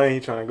know the lane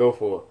he's trying to go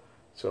for,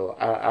 so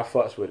I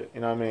fucks with it.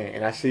 You know what I mean?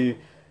 And I see,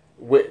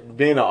 with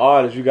being an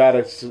artist, you gotta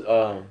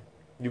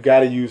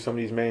use some of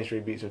these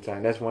mainstream beats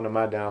sometimes. That's one of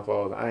my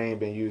downfalls. I ain't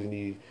been using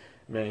these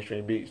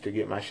mainstream beats to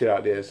get my shit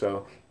out there.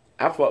 So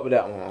I fuck with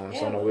that one on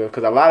Sono Will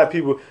because a lot of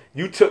people,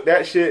 you took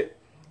that shit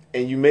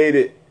and you made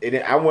it. And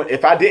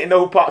if I didn't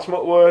know who Pop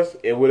Smoke was,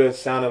 it would have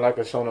sounded like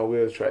a Sono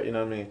Will track. You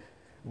know what I mean?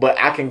 But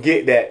I can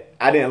get that.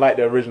 I didn't like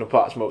the original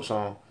Pop Smoke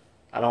song.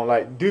 I don't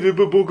like do the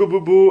boo boo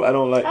boo boo. I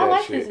don't like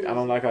that shit. I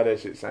don't like how that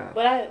shit sounds.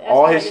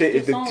 All his shit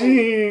is the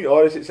ding.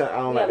 All this shit sound. I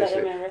don't like that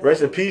shit.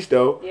 Rest in peace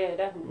though. Yeah,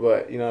 definitely.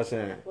 But you know what I'm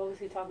saying. What was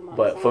he talking about?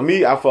 But for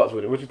me, I fucks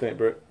with it. What you think,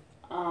 Britt?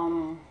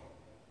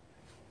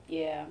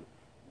 Yeah.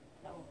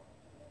 No.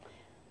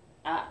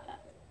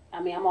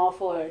 I mean, I'm all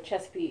for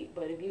Chesapeake,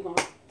 but if you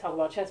gonna talk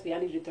about Chesapeake, I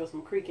need you to throw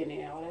some Creek in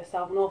there. All that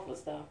South Norfolk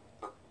stuff.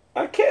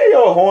 I can't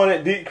your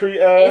Hornet Deep Creek.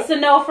 It's a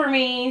no for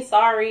me.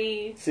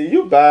 Sorry. See,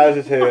 you biased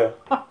as hell.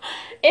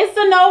 It's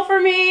a no for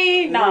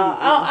me. No,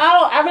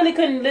 I really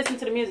couldn't listen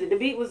to the music. The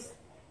beat was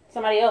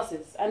somebody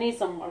else's. I need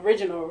some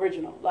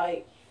original.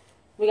 Like,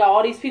 we got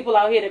all these people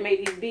out here that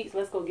make these beats.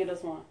 Let's go get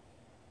us one.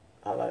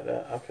 I like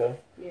that. Okay.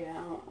 Yeah,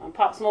 I'm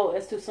Pop Smoke.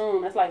 That's too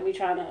soon. That's like me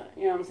trying to,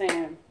 you know what I'm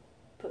saying?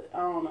 I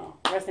don't know.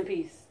 Rest in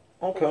peace.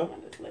 Okay.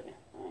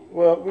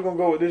 Well, we're gonna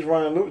go with this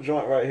Ryan Luke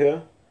joint right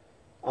here.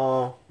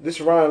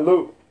 This Ryan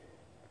Luke,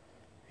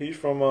 he's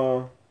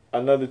from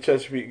another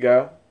Chesapeake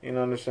guy. You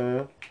know what I'm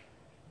saying?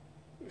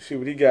 See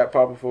what he got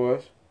popping for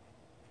us.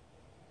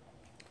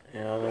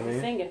 You know what I mean?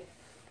 Singing.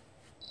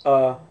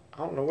 I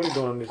don't know what he's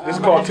doing on this. This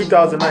is called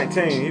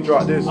 2019. He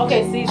dropped this.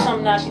 Okay, see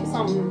something.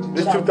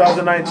 This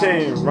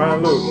 2019,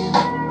 Ryan Luke.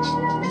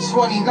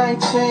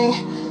 2019,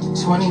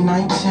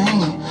 2019,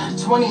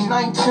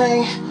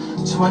 2019,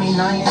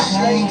 2019,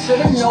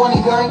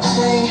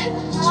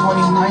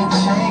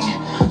 2019,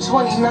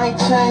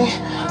 2019,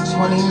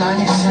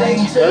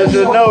 2019. Let us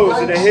just know, is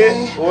it a hit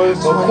or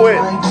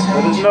quit?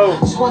 Let us know.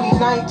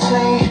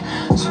 2019,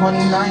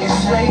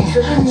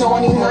 2019,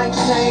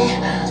 2019,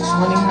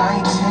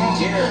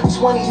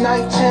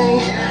 2019.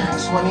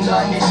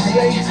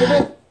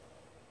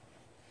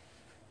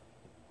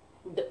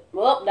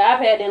 Well, the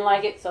iPad didn't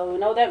like it, so we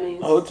know what that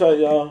means. Hold tight,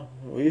 y'all.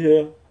 We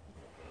here.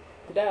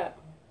 It died.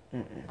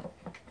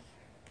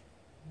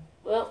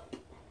 Well,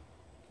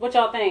 what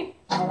y'all think?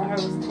 All I heard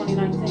was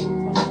 2019.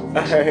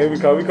 Here we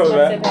come. We come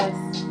back.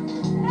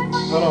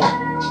 Hold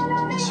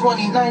on.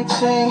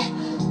 2019,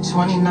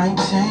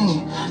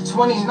 2019,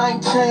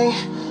 2019,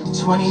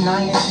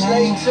 2019,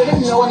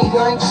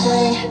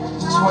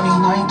 2019,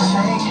 2019,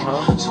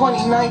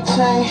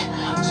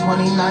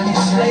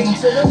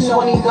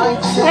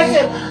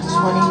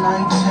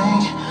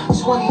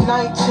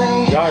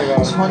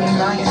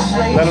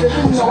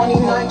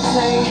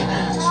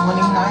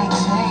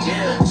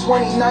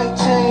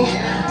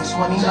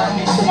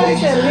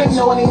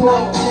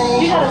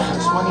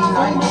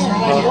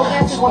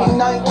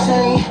 2019,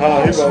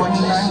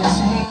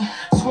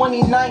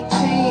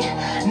 2019,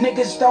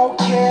 niggas don't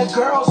care,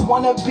 girls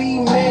wanna be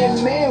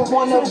men, men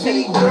wanna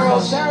be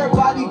girls,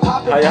 everybody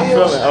poppin'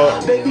 pills,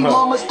 baby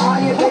mamas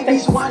crying,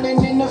 babies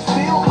whining in the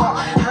field,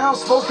 how I'm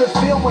supposed to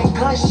feel when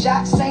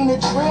gunshots ain't a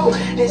drill,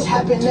 this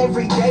happen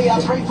every day, I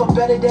pray for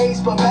better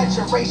days, but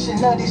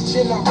maturation of this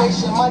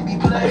generation might be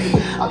played,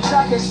 I'm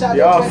talking inside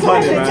y'all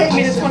funny, man. Take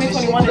me to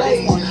 2021 at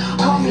this point.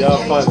 Y'all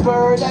funny.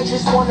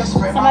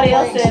 Somebody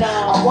else said,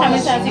 how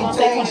many times he gonna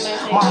say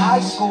 2019? My high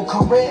school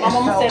career. My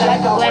mama said,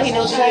 I'm glad he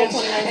knows the year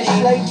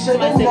 2019. Somebody said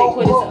they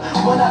quit it.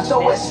 When I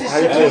throw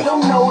assistance,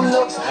 don't know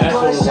looks. Say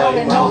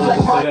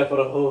that for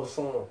the whole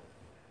song.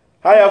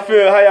 How y'all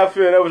feel?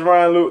 That was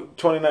Ryan Luke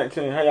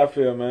 2019. How y'all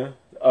feel, man?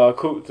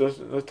 Cool.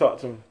 Let's talk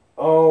to him.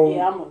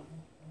 Yeah,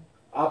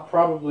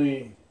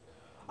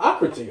 I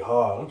critique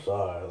hard. I'm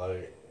sorry.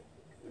 Like,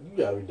 you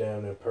gotta be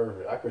damn near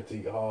perfect. I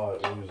critique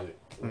hard music.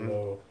 You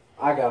know,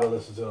 I gotta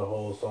listen to the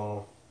whole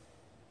song.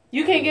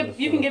 You can get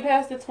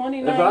past the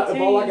 2019.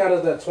 If all I got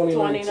is that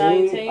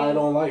 2019, I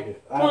don't like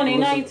it.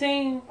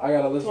 2019. I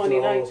gotta listen to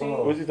the whole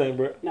song. What you think,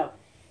 Brett? No.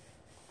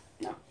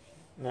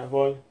 Not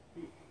for you?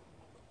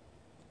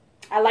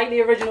 I like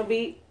the original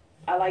beat.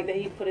 I like that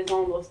he put his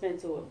own little spin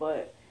to it,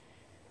 but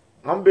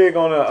I'm big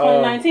on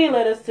 2019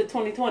 led us to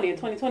 2020, and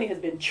 2020 has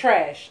been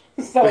trash.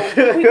 So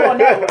we going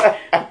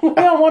that way. We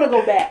don't want to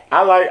go back.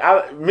 I'm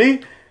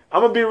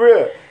gonna be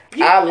real.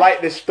 I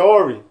like the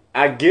story.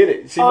 I get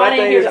it. See, my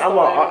thing is, you know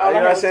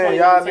what I'm saying?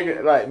 Y'all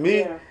nigga, like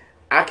me,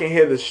 I can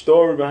hear the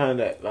story behind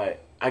that. Like,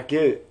 I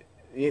get it.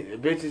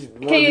 Bitches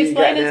wanna Can you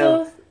explain it to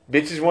us?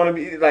 Bitches want to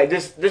be like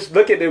just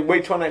look at the way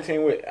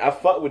 2019 went. I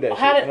fuck with that shit.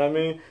 You know what I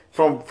mean?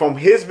 From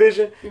his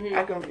vision,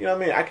 I can, you know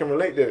what I mean? I can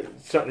relate to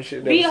certain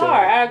shit. Beat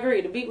hard. I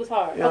agree. The beat was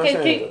hard. You know okay,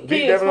 can you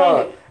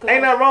explain it?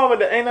 Ain't nothing wrong with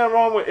that. Ain't nothing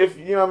wrong with if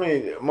you know what I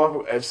mean.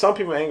 If some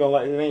people ain't gonna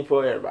like it, ain't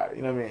for everybody.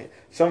 You know what I mean?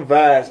 Some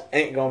vibes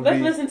ain't gonna Let's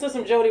be. listen to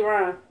some Jody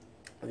Ryan.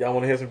 Y'all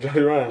want to hear some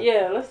Jody Ryan?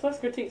 Yeah, let's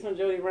critique some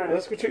Jody Ryan.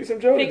 Let's critique some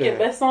Jody. Pick your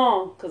best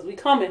song, cause we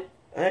coming.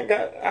 I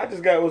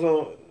just got what's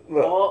on.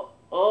 Look.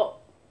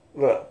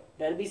 Look.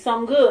 Better be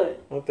something good.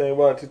 One thing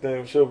about two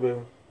things for sure, baby.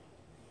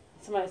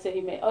 Somebody said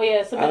he made. Oh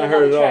yeah, somebody I done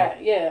heard it track.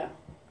 all. Yeah.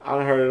 I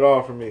done heard it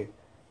all from me.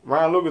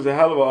 Ryan Luke is a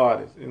hell of an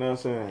artist. You know what I'm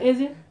saying? Is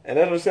he? And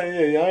that's what I'm saying.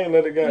 Yeah, y'all ain't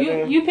let it go.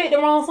 You picked the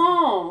wrong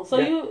song, so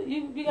you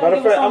gotta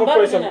give us I'm something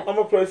better than that. I'm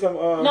gonna play some.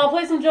 No,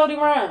 play some Jody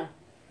Ryan.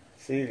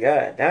 See,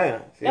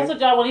 goddamn. See? That's what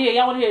y'all want to hear.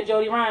 Y'all want to hear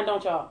Jody Ryan,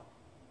 don't y'all?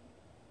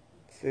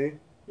 See?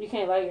 You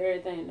can't like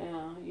everything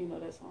now. You know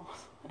that song.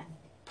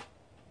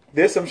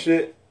 There's some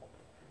shit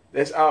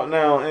that's out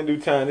now in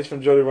due time. This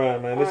from Jody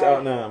Ryan, man. This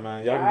out now,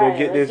 man. Y'all can go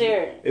get this.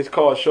 It's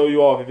called Show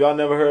You Off. If y'all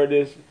never heard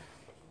this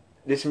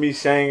me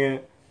singing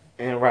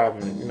and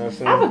rapping. You know what I'm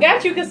saying? I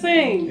forgot you could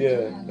sing.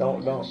 Yeah,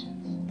 don't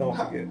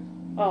forget.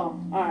 Oh,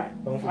 alright.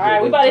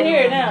 Alright, we about to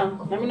hear it now.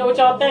 Let me know what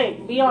y'all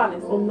think. Be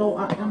honest. Oh no,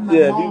 I am not.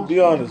 Yeah, be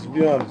honest.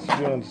 Be honest.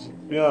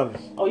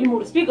 Oh, you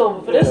moved the speaker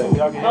over for this one.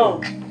 Y'all can Oh.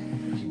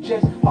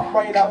 Just pop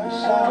right out the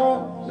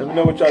shower. Let me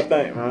know what y'all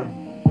think, man.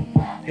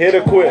 Hit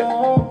or quit.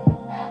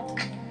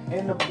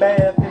 In the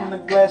bath, in the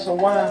glass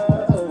of wine.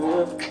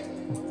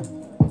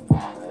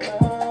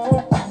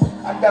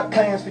 got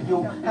plans for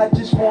you. I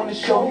just wanna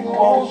show you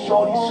all.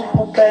 Shorty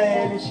super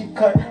bad and she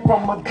cut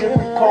from a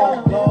different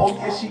cloth. Oh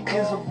yeah, she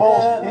is a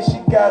boss and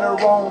she got her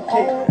own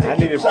cake. I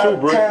need him too,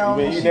 bro.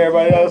 You been eating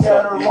everybody else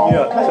up. Eat me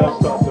up.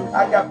 Talk to me.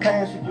 I got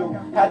plans for you.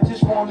 I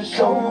just wanna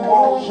show you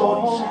all.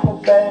 Shorty super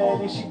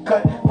bad and she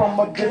cut from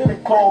a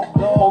different cloth.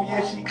 Oh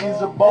yeah, she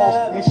is a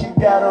boss and she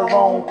got her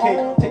own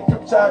cake. Take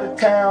trips out of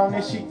town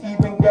and she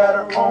even got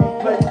her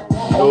own place.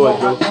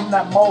 I'm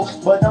not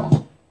most, but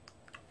I'm.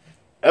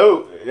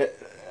 Oh,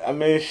 I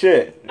mean,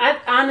 shit.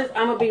 I'm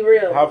gonna be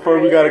real. How far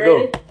we gotta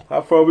go?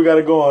 How far we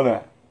gotta go on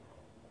that?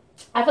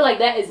 I feel like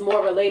that is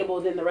more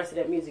relatable than the rest of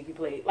that music you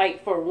played.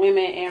 Like for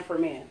women and for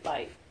men.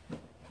 Like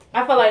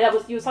I feel like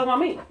you was talking about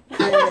me.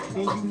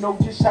 And you know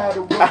just how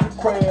to work the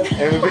crab.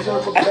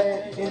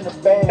 In the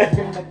bag,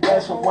 in the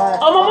glass of wine.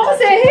 Oh, my mama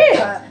said hit.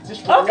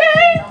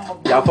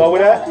 Okay. Y'all fuck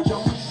with that?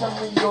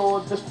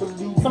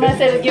 Somebody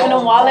said it's giving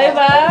them Wale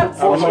vibes.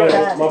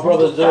 My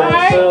brother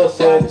Jerry Sell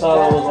said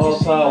Tyler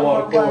was on time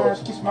while the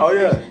chorus. Oh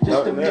yeah,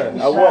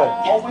 I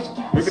was.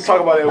 We can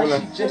talk about it when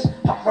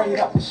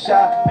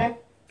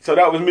So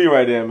that was me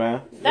right there,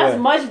 man. That's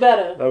much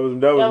better. That was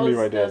me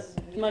right there.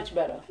 That's much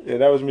better. Yeah,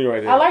 that was me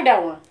right there. I like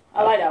that one.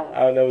 I like that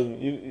one. That was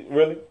you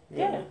really?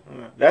 Yeah.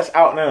 That's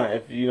out now.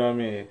 If you know what I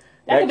mean.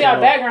 That could be our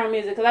background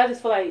music because I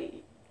just feel like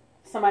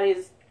somebody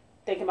is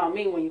thinking about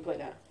me when you play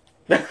that.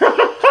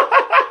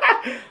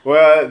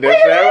 Well,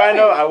 that's everybody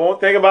know. I won't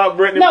think about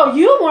Britney. No,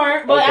 you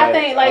weren't. But Okay, I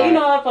think, like, you right.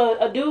 know,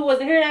 if a dude was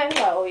to hear that,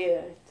 he's like, oh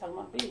yeah, he's talking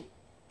about me.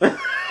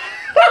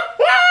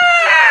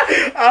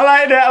 I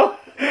like that.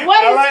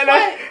 What? I like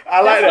that.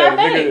 I like that. That's what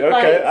I think. Okay,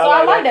 Like, so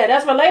I like that.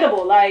 That's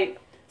relatable. Like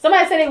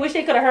somebody said they wish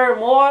they could have heard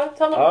more.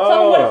 Tell them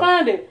where to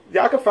find it.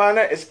 Y'all can find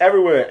that. It's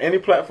everywhere. Any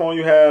platform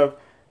you have,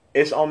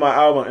 it's on my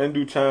album In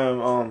Due Time.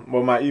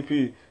 Well, my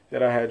EP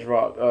that I had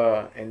dropped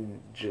in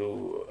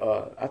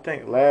I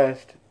think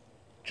last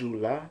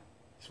July.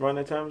 It's around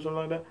that time or something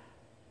like that.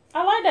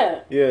 I like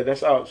that. Yeah,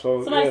 that's out.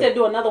 So somebody said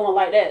do another one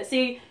like that.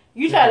 See,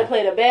 you try to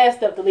play the bad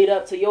stuff to lead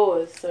up to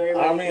yours. So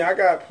I mean, I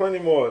got plenty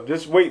more.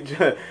 Just wait.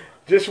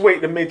 Just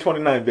wait to May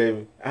 29th,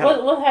 baby.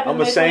 What happened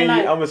May 29th?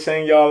 I'm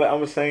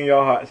gonna sing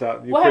y'all hearts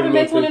out. What happened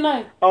May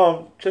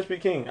 29th?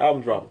 Chesapeake King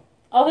album drop.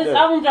 Oh, his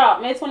album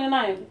dropped May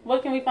 29th.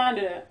 What can we find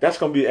it at? That's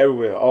gonna be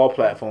everywhere, all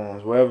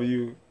platforms, wherever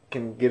you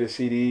can get a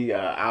CD,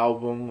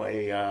 album,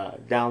 a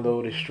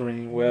download, a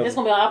stream, wherever. It's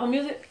gonna be on Apple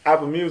Music.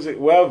 Apple Music,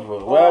 wherever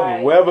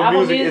Apple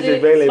music is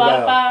available.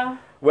 Spotify.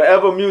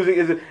 Wherever music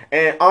is,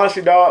 and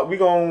honestly, dog,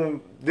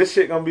 this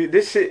shit.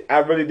 I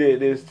really did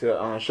this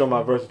to show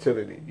my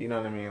versatility. You know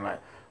what I mean? Like,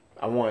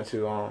 I wanted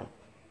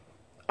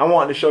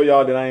to show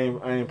y'all that I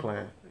ain't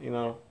playing. You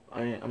know,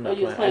 I'm not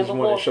playing. I just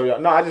wanted to show y'all.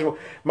 No,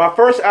 my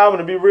first album,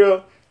 to be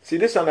real. See,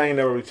 this is something I ain't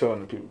never really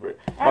told the people, Britt.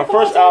 My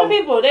first album.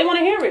 People, they want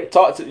to hear it.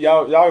 Talk to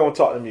y'all. Y'all gonna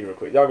talk to me real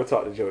quick. Y'all gonna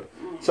talk to Jody.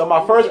 So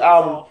my first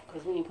album.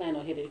 Because we ain't playing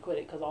no Hit It Quit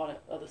It because all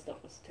that other stuff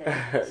was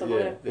terrible. So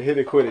yeah, the Hit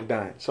It Quit It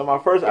done. So my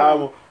first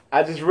album,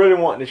 I just really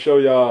wanted to show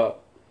y'all.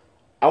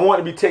 I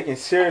wanted to be taken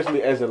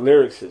seriously as a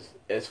lyricist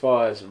as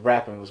far as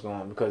rapping was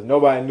going because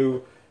nobody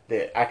knew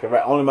that I could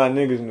rap. Only my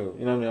niggas knew.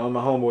 You know what I mean? Only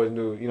my homeboys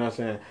knew. You know what I'm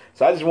saying?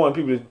 So I just wanted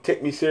people to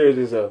take me serious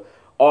as a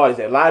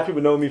artist. A lot of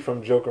people know me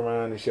from joke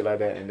around and shit like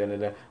that and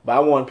then. But I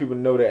want people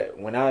to know that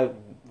when I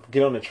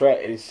get on the track,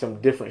 it's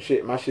some different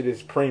shit. My shit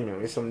is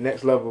premium. It's some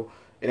next level.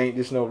 It ain't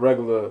just no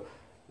regular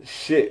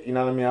shit. You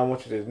know what I mean? I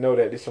want you to know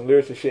that there's some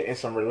lyrical shit and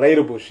some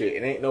relatable shit.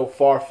 It ain't no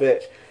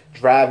far-fetched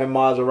driving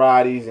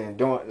Maseratis and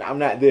doing. I'm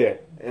not there.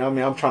 You know what I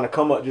mean? I'm trying to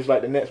come up just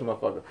like the next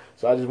motherfucker.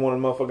 So I just want a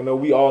motherfucker to know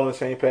we all on the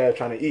same path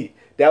trying to eat.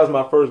 That was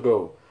my first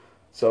goal.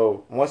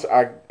 So once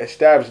I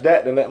established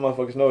that, to let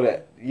motherfuckers know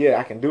that, yeah,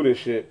 I can do this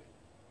shit.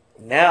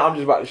 Now I'm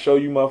just about to show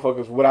you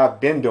motherfuckers what I've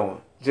been doing.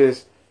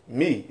 Just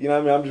me. You know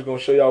what I mean? I'm just going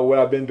to show y'all what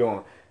I've been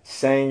doing.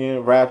 Singing,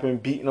 rapping,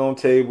 beating on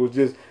tables,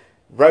 just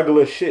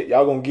regular shit.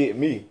 Y'all going to get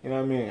me. You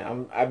know what I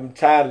mean? I'm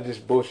tired of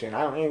just bullshitting.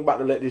 I ain't about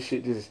to let this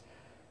shit just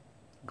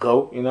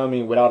go. You know what I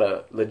mean? Without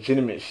a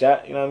legitimate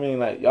shot. You know what I mean?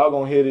 Like, y'all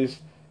going to hear this,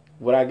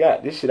 what I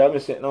got. This shit I've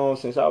been sitting on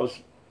since I was...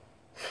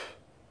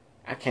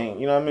 I can't,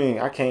 you know what I mean?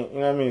 I can't,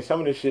 you know what I mean?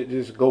 Some of this shit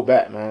just go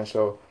back, man.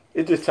 So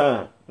it's just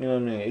time. You know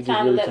what I mean? It's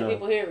time just really to let the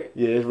people hear it.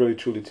 Yeah, it's really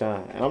truly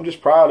time. And I'm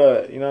just proud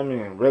of it, you know what I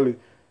mean? Really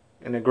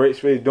in a great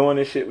space doing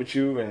this shit with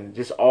you and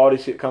just all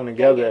this shit coming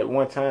together at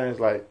one time.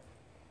 It's like,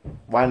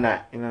 why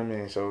not? You know what I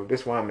mean? So this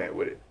is where I'm at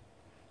with it.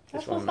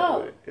 That's what's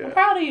up. Yeah. I'm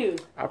proud of you.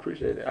 I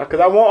appreciate it. Because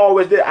I won't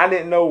always did. I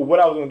didn't know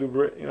what I was going to do,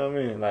 Britt. You know what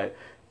I mean? Like,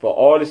 for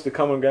all this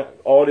coming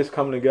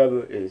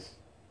together is...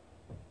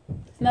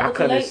 I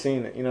couldn't have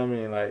seen it, you know what I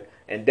mean? Like,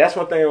 and that's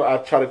one thing I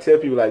try to tell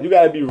people, like, you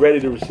got to be ready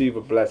to receive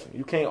a blessing.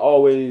 You can't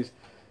always,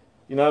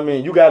 you know what I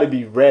mean? You got to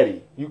be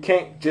ready. You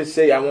can't just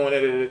say, I want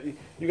it.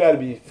 You got to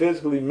be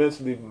physically,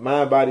 mentally,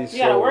 mind, body, soul.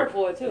 You got to work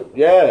for it, too.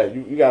 Yeah,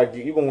 you're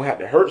going to have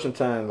to hurt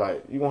sometimes.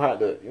 Like, you're going to have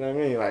to, you know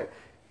what I mean? Like,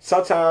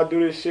 sometimes I do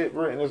this shit,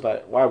 Britt, and it's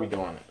like, why are we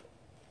doing it?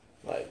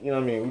 Like, you know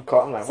what I mean?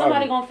 I'm like,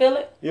 somebody gonna feel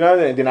it. You know what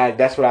I mean? Then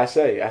that's what I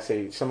say. I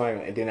say somebody,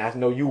 and then I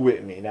know you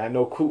with me, and I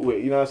know Coot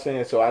with. You know what I'm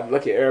saying? So I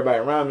look at everybody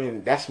around me,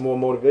 and that's more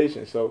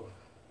motivation. So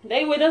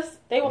They with us.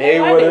 They with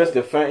it. us.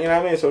 You know what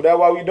I mean? So that's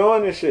why we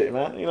doing this shit,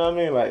 man. You know what I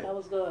mean? Like that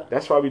was good.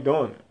 That's why we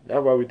doing it.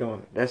 That's why we doing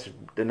it. That's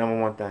the number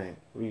one thing.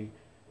 You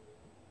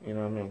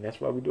know what I mean? That's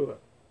why we do it.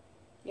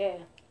 Yeah.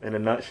 In a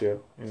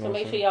nutshell. You know so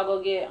make sure y'all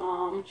go get.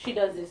 She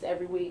does this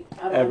every week.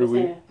 I don't every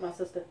understand. Week. My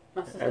sister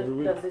does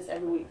this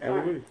every week.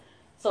 Every week.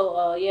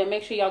 So yeah,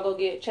 make sure y'all go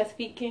get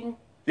Chesapeake King.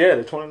 Yeah,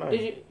 the 29th.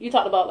 Did you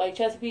talked about like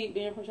Chesapeake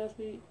being from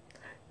Chesapeake?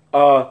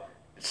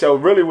 So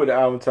really with the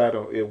album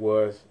title, it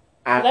was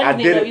I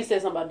did it. You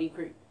said something about Deep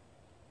Creek.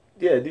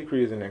 Yeah, Deep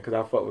Creek is in there because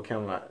I fuck with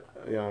Camelot.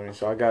 You know what I mean?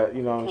 So I got,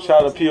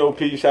 shout out to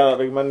POP, shout out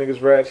to my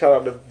niggas Rad, shout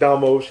out to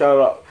Dumbo, shout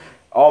out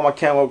all my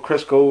Camo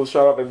Crisco,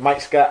 shout out to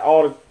Mike Scott,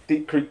 all the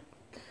Deep Creek,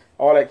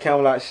 all that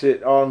Camelot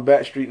shit, all them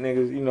Backstreet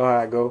niggas, you know how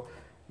I go.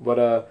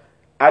 But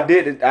I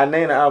named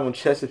the album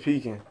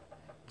Chesapeakean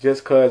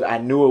just because I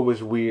knew it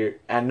was weird.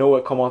 I know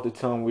it come off the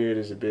tongue weird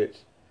as a bitch.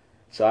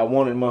 So I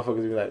wanted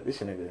motherfuckers to be like, this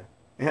nigga.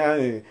 You know what I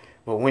mean?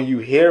 But when you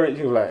hear it,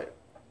 you're like,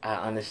 I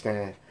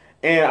understand.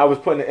 And I was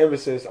putting the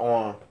emphasis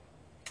on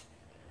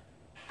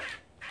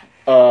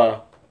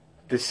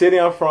the city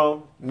I'm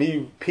from,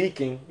 me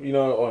peaking,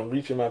 or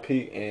reaching my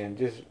peak and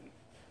just,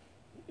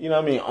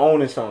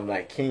 owning something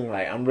like King.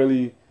 Like, I'm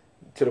really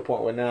to the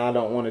point where now I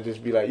don't want to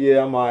just be like,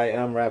 yeah, I'm alright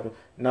and I'm rapping.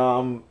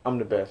 No, I'm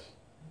the best.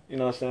 You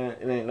know what I'm saying?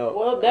 It ain't no.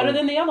 Well, better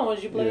than the other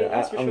ones you played,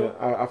 that's for sure.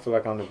 I feel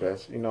like I'm the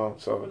best,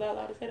 so. We're not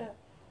allowed to say that.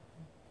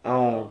 I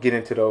don't get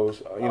into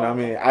those, you know what I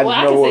mean? I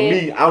just know with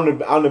me, I'm the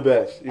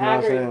best. You know what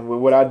I'm saying? With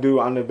what I do,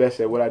 I'm the best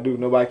at what I do.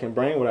 Nobody can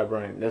bring what I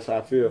bring. That's how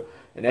I feel.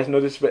 And that's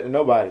no disrespect to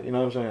nobody. You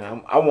know what I'm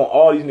saying? I want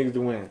all these niggas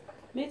to win.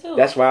 Me too.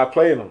 That's why I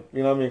play them.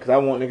 You know what I mean? Because I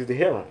want niggas to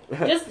hear them.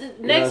 Just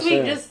next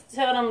week, just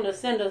tell them to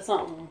send us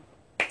something.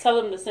 Tell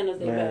them to send us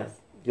their best.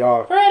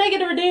 Y'all. For real, they get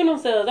to redeem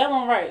themselves. That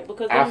one right.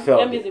 Because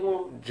that music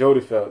won't.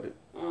 Jody felt it.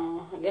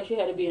 I guess you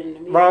had to be in the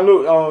music. Brian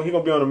Luke, he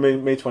going to be on the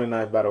May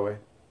 29th, by the way.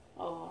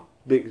 Oh.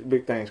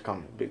 Big things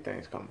coming. Big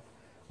things coming.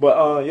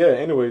 But, yeah,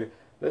 anyway,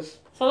 let's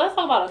talk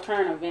about a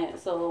current event.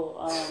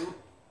 So,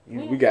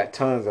 we got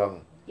tons of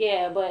them.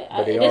 Yeah, but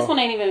this one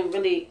ain't even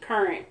really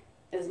current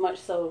as much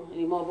so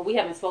anymore. But we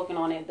haven't spoken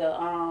on it. The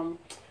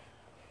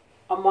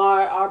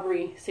Ahmaud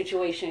Arbery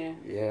situation.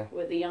 Yeah.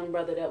 With the young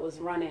brother that was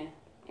running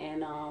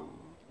and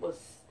was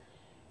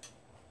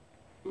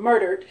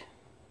murdered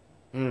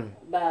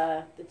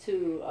by the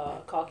two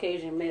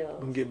Caucasian males.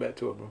 We can get back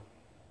to it, bro.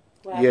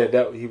 What yeah,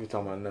 happened? he was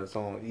talking about another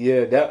song.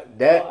 Yeah,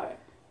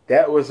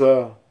 that was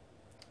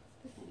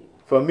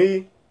for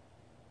me.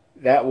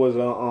 That was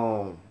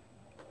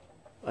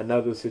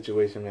another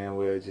situation, man,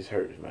 where it just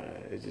hurts,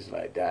 man. It just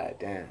like died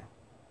down.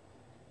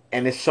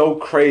 And it's so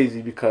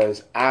crazy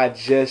because I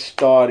just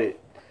started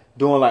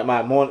doing like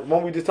my morning.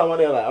 When we just talking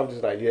about that, like I was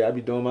just like, yeah, I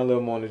be doing my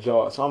little morning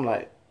jog. So I'm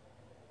like,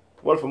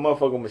 what if a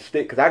motherfucker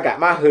mistake? Because I got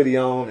my hoodie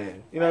on,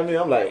 and you know what I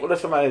mean. I'm like, what if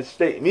somebody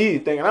mistake me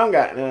thinking I'm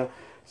got now?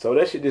 So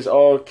that shit just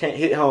all can't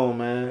hit home,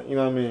 man. You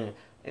know what I mean?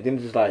 And then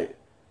just like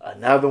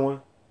another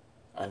one.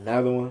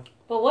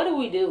 But what do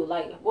we do?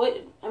 Like,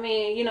 what? I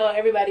mean,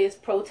 everybody is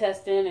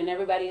protesting and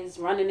everybody is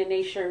running in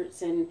their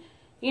shirts and,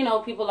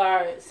 people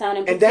are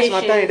signing petitions. And that's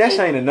my thing. That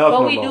ain't enough no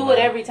more. But we do it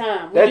every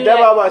time. That's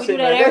what I'm about to say,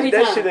 man.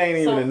 That shit ain't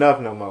even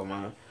enough no more,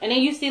 man. And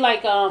then you see, like,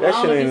 I don't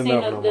know if you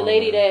seen the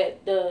lady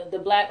that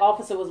the black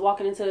officer was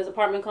walking into his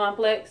apartment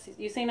complex.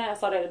 You seen that? I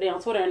saw that today on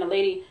Twitter. And the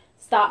lady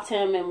stopped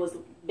him and was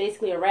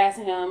basically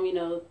harassing him,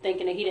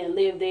 thinking that he didn't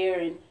live there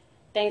and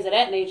things of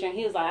that nature. And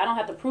he was like, I don't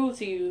have to prove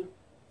to you.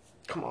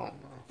 Come on, man.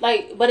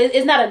 Like, but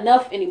it's not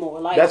enough anymore.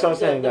 Like, that's what I'm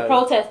saying. The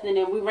protesting,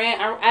 and we ran.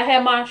 I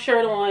had my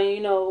shirt on,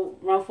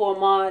 run for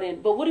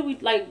Ahmaud. But what did we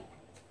like?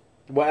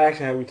 What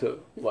action have we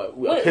took? What?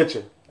 A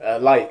picture, a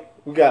light.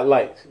 We got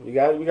lights. We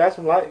got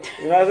some lights.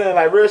 You know what I'm saying?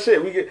 Like real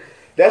shit. We get.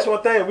 That's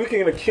one thing. We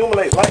can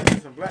accumulate lights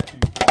and some black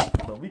people,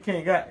 but we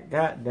can't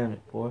God damn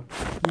it, boy.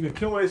 We can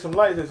accumulate some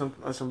lights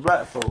and some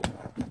black folk,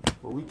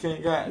 but we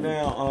can't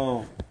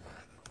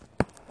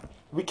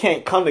we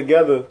can't come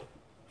together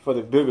for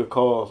the bigger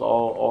cause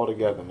all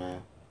together,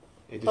 man.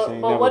 It just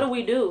ain't but never, what do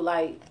we do?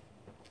 Like,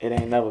 it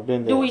ain't never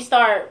been there. Do we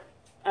start?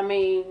 I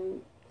mean,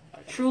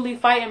 truly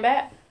fighting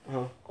back,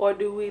 or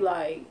do we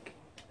like?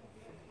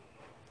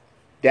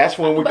 That's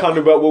when we come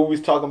about what we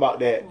was talking about,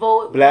 that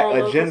black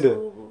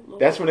agenda.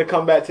 That's when it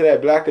come back to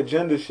that black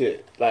agenda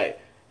shit.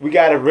 Like, we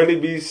gotta really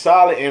be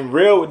solid and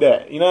real with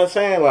that. You know what I'm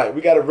saying? Like,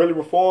 we gotta really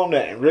reform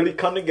that and really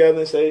come together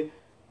and say,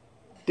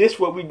 this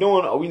what we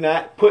doing, or we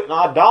not putting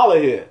our dollar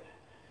here.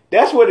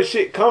 That's where the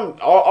shit come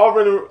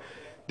already.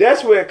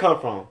 That's where it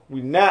come from.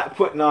 We not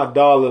putting our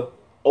dollar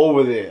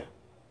over there.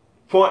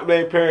 Point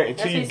blank period.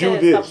 Until you do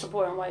this. Stop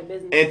supporting white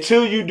business.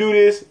 Until you do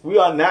this, we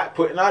are not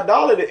putting our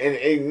dollar there.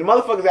 And the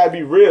motherfuckers gotta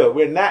be real.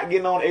 We're not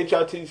getting on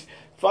HRTs.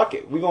 Fuck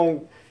it. We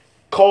gonna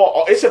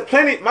call. It's a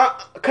plenty. My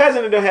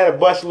cousin and them had a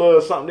bus load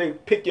or something. They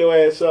pick your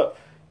ass up,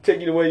 take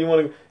you to where you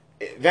want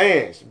to.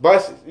 Vans,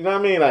 buses. You know what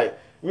I mean? Like,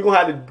 we gonna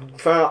have to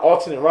find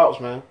alternate routes,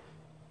 man.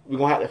 We're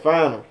going to have to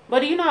find them. But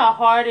do you know how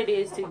hard it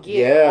is to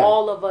get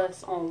all of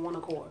us on one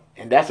accord?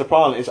 And that's the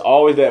problem. It's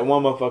always that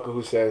one motherfucker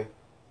who say,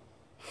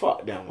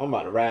 fuck them. I'm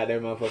about to ride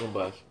that motherfucking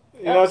bus.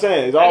 You know what I'm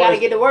saying? It's I always, gotta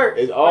get to work.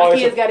 It's My always,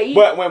 kids gotta eat.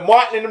 But when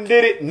Martin and them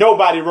did it,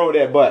 nobody rode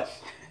that bus.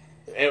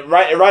 And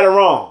right or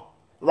wrong.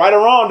 Right or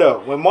wrong though.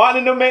 When Martin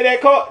and them made that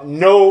call,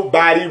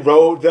 nobody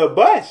rode the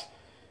bus.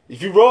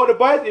 If you rode the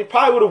bus, it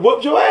probably would have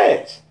whooped your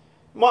ass.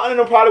 Martin and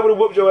them probably would have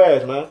whooped your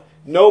ass, man.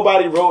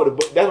 Nobody rode the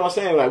bus. That's what I'm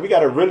saying. Like, we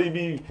gotta really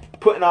be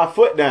putting our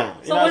foot down.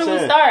 You so know when what do I'm we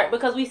saying? start?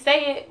 Because we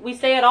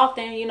say it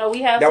often. You know,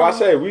 we have. That's why I some,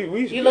 say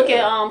we. You look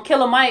at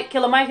Killer Mike.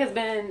 Killer Mike has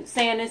been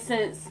saying this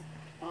since.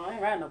 Oh, I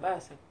ain't riding no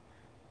bicycle.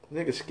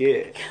 Nigga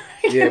scared.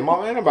 Yeah,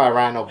 mama, ain't nobody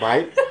riding no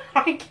bike.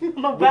 I ain't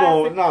getting no We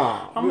bicycle.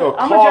 gonna I'm gonna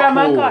drive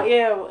my car.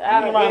 Yeah,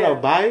 You ain't riding no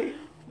bike.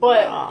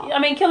 But Nah. I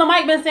mean, Killer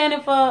Mike been saying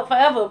it for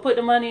forever. Put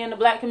the money in the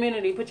black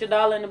community. Put your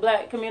dollar in the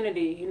black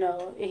community. You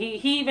know, he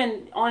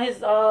even on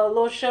his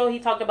little show he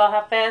talked about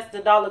how fast the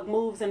dollar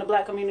moves in the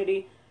black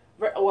community.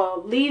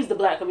 Well, leaves the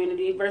black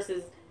community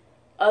versus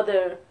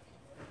other.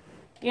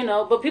 You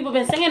know, but people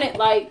been saying it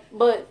like,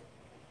 but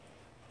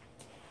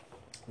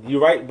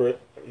You right, Britt.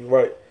 You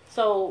right.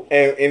 so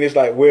And it's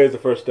like, where's the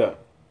first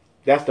step?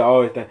 That's the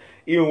always thing.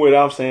 Even what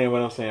I'm saying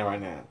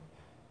right now.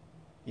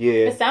 Yeah,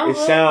 It sound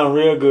good. sound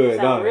real good,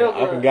 Sound don't real it?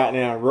 I can good.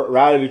 goddamn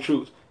rally the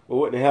troops. But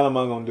what the hell am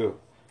I gonna do?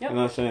 Yep. You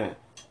know what I'm saying?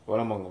 What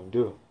am I gonna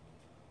do?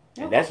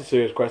 Yep. And that's a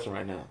serious question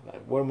right now.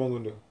 Like, what am I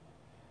gonna do?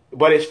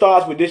 But it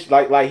starts with this,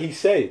 like he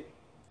said,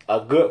 a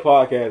good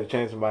podcast to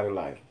change somebody's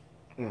life.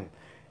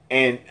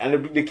 And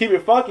to keep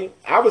it funky,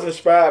 I was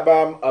inspired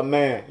by a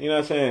man. You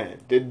know what I'm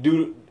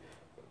saying?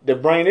 To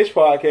bring this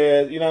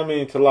podcast, you know what I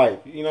mean, to life.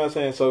 You know what I'm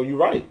saying? So you're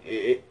right.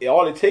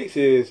 All it takes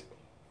is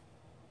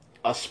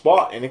a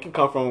spark, and it can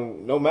come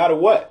from no matter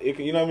what. It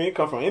can, you know what I mean? It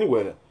can come from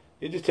anywhere.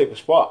 It just takes a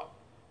spark.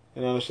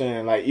 You know what I'm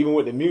saying? Like, even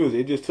with the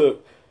music, it just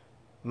took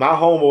my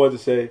homeboys to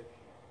say,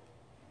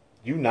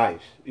 you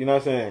nice. You know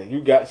what I'm saying?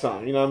 You got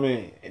something. You know what I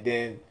mean? And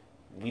then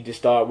we just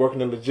start working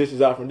the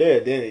logistics out from there.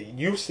 Then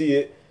you see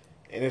it,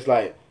 and it's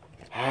like,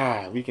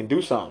 we can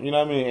do something. You know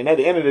what I mean? And at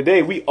the end of the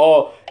day, we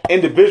all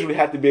individually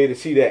have to be able to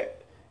see that.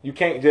 You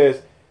can't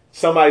just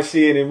somebody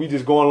see it and we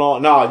just going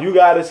along. No, you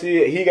gotta see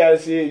it. He gotta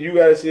see it. You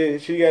gotta see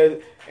it. She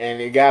gotta, and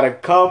it gotta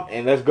come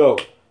and let's go.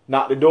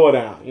 Knock the door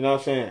down. You know what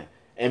I'm saying?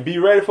 And be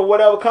ready for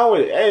whatever come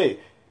with it. Hey,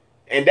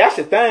 and that's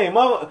the thing,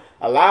 mama.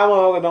 A lot of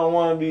motherfuckers don't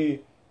want to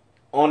be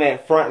on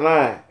that front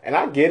line, and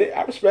I get it.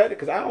 I respect it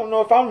because I don't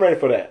know if I'm ready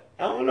for that.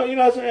 I don't know. You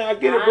know what I'm saying? I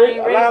get it, bro. ain't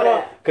ready for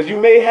that. Because you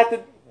may have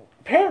to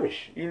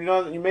perish. You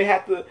know, you may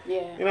have to.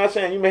 Yeah. You know what I'm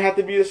saying? You may have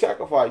to be the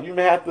sacrifice. You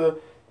may have to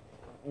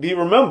be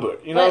remembered.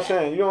 You know what I'm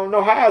saying? You don't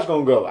know how it's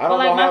gonna go. I don't But know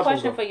like how my it's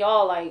question gonna for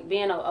y'all, like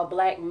being a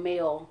black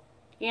male,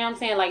 you know what I'm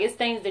saying? Like it's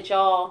things that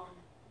y'all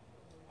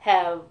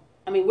have.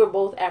 I mean, we're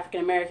both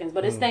African Americans,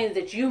 but it's things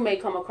that you may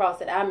come across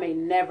that I may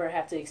never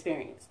have to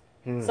experience.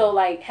 So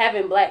like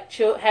having black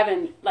children,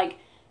 having like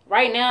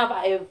right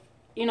now, if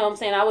you know what I'm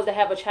saying, I was to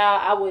have a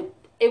child,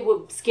 it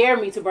would scare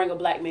me to bring a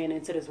black man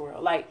into this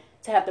world. Like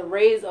to have to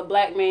raise a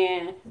black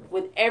man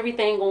with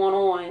everything going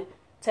on,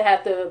 to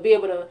have to be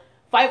able to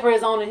fight for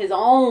his own and his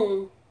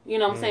own, you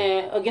know what I'm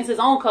saying, against his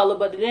own color,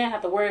 but then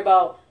have to worry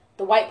about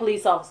the white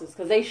police officers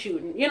because they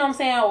shooting, you know what I'm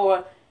saying,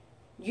 or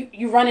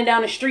you running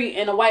down the street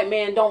and a white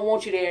man don't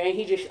want you there and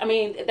he just, I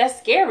mean, that's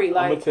scary.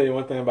 Like, I'm gonna tell you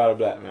one thing about a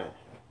black man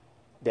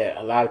that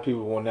a lot of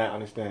people will not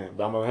understand,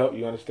 but I'm gonna help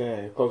you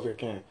understand as close as I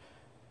can.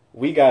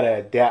 We gotta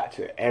adapt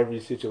to every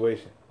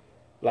situation,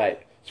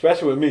 like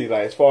especially with me,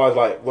 like as far as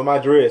like with my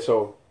dread.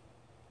 So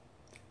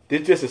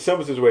this just a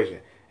simple situation,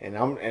 and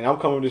I'm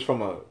coming just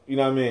from a, you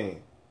know what I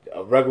mean,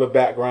 a regular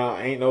background.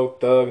 I ain't no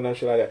thug and no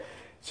shit like that.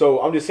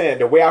 So I'm just saying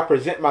the way I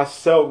present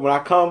myself when I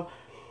come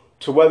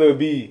to, whether it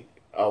be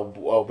a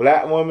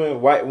black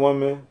woman, white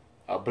woman,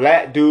 a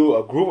black dude,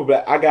 a group of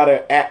black, I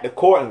gotta act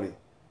accordingly.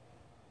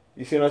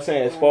 You see what I'm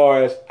saying? As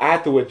far as I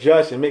have to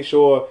adjust and make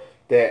sure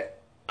that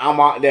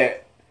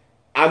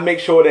I make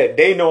sure that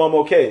they know I'm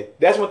okay.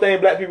 That's one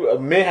thing black people,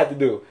 men have to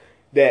do.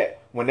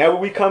 That whenever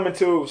we come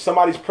into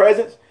somebody's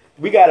presence,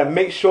 we gotta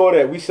make sure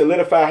that we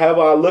solidify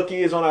however our look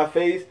is on our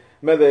face.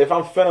 Whether if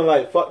I'm feeling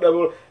like fucked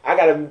up, I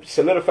gotta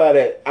solidify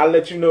that. I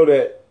let you know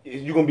that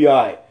you gonna be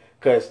alright.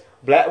 Cause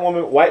black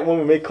woman, white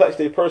woman may clutch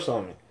their purse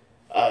on me.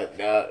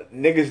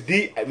 Niggas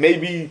deep may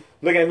be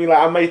looking at me like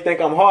I may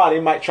think I'm hard. They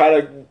might try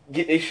to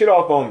get their shit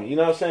off on me. You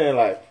know what I'm saying?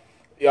 Like,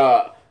 you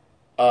know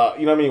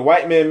what I mean?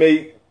 White men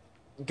may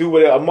do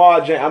with a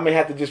margin. I may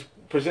have to just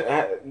give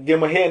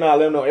them a head nod,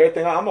 let them know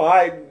everything. I'm a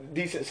alright,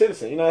 decent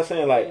citizen. You know what I'm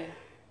saying? Like,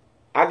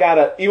 I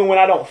gotta, even when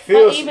I don't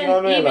feel, even, you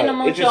know what I mean?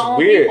 Like, it's just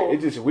weird.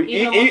 It's just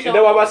weird. That's That's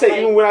what I say. Like,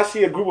 even when I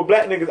see a group of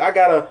black niggas, I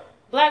gotta.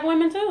 Black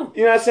women too.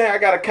 You know what I'm saying? I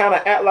gotta kind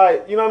of act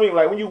like, you know what I mean?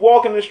 Like when you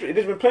walk in the street,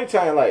 there's been plenty of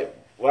time, like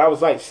when I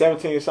was like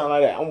 17 or something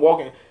like that. I'm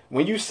walking.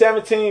 When you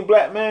 17,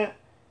 black man,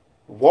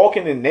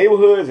 walking in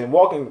neighborhoods and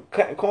walking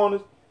cutting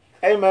corners,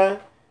 hey man,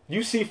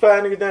 you see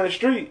 5 niggas down the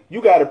street,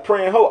 you gotta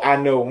pray and hope. I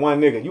know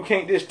one nigga. You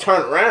can't just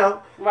turn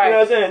around. Right. You know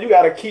what I'm saying? You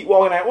gotta keep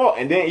walking that walk.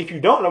 And then if you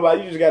don't know about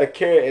it, you just gotta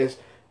carry it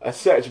as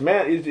such.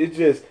 Man, it's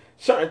just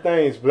certain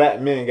things black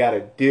men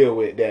gotta deal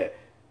with that.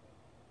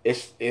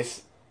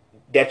 It's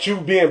that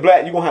you being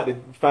black, you gonna have to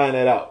find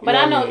that out. But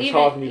I know It's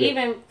hard for me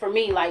even for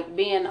me, like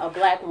being a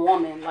black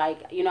woman, like,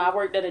 you know, I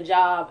worked at a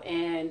job,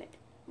 and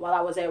while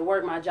I was at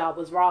work, my job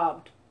was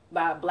robbed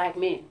by black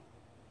men.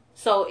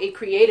 So it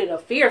created a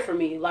fear for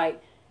me.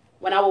 Like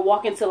when I would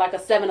walk into like a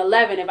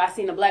 7-Eleven, if I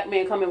seen a black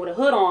man come in with a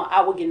hood on,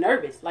 I would get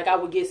nervous. Like I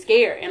would get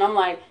scared. And I'm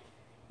like,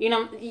 you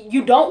know,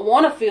 you don't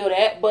want to feel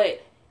that,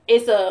 but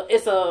it's a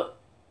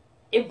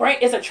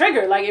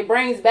trigger. Like it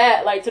brings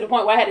back, like, to the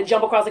point where I had to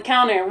jump across the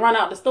counter and run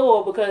out the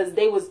store because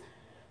they was.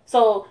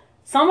 So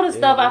some of the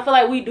stuff I feel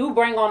like we do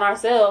bring on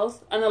ourselves,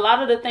 and a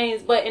lot of the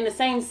things, but in the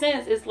same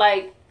sense, it's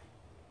like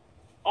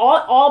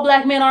all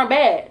black men aren't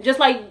bad. Just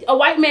like a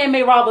white man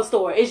may rob a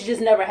store. It's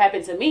just never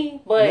happened to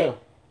me, but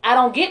I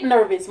don't get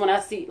nervous when I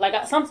see, like,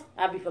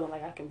 I be feeling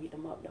like I can beat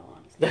them up though,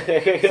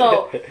 honestly.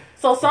 so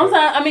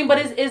sometimes, I mean, but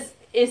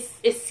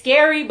it's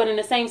scary, but in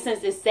the same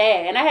sense, it's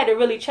sad. And I had to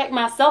really check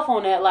myself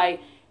on that,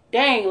 like,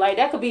 dang, like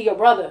that could be your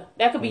brother,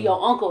 that could be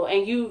your uncle,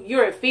 and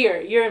you're in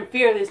fear. You're in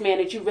fear of this man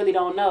that you really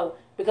don't know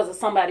because of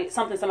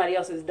something somebody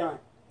else has done.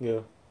 Yeah,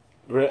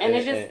 and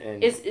it's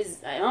just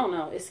it's I don't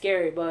know, it's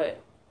scary,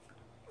 but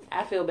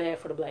I feel bad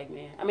for the black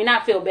man. I mean,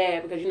 not feel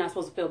bad because you're not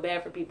supposed to feel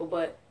bad for people,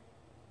 but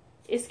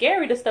it's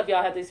scary the stuff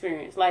y'all have to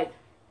experience. Like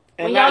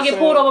when y'all get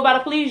pulled over by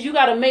the police, you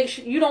gotta make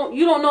sure you don't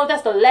know if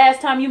that's the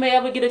last time you may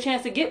ever get a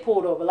chance to get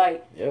pulled over.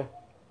 Like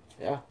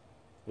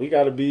we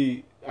gotta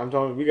be.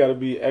 We gotta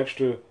be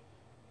extra.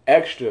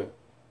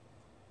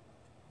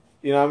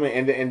 You know what I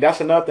mean? And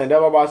that's another thing.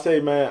 That's what I'm about to say,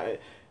 man.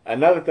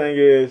 Another thing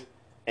is,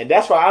 and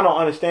that's why I don't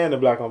understand the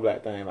black on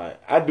black thing. Like,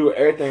 I do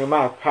everything in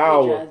my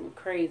power. It drives me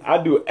crazy.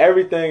 I do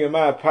everything in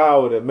my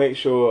power to make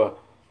sure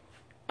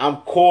I'm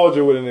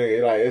cordial with a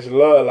nigga. Like, it's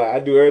love. Like, I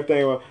do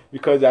everything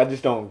because I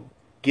just don't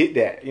get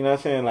that. You know what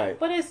I'm saying? Like,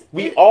 but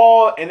we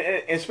all, and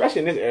especially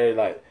in this area,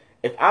 like,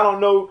 if I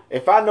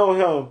know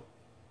him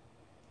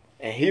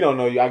and he don't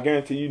know you, I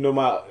guarantee you know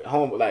my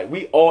home. Like,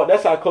 we all,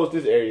 that's how close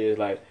this area is.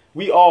 Like,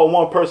 we all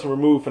one person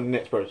removed from the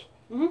next person.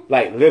 Mm-hmm.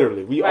 Like,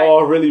 literally. We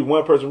all really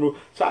one person removed.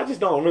 So I just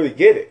don't really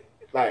get it.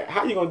 Like,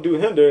 how you gonna do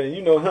hinder and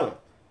you know him?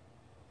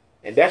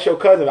 And that's your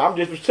cousin. I'm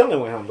just chilling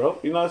with him, bro.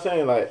 You know what I'm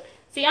saying? Like,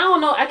 see, I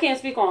don't know. I can't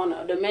speak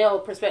on the male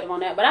perspective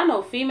on that, but I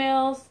know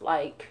females,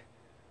 like,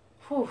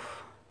 whew.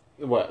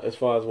 What? As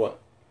far as what?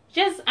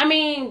 Just, I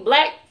mean,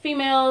 black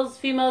females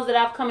that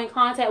I've come in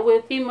contact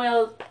with,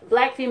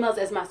 black females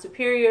as my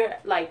superior.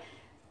 Like,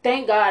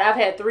 thank God I've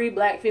had 3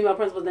 black female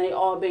principals and they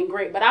all been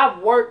great. But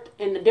I've worked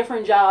in the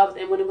different jobs,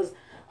 and when it was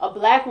a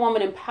black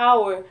woman in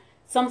power,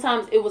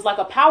 sometimes it was like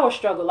a power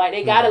struggle. Like,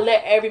 they got to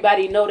let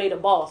everybody know they the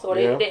boss. Or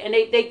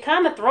they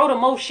kind of throw the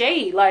most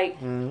shade. Like,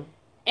 and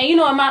you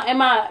know, in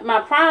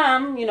my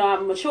prime, you know,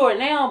 I'm mature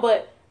now,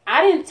 but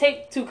I didn't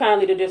take too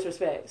kindly to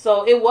disrespect.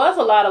 So it was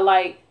a lot of,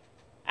 like,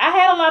 I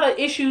had a lot of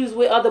issues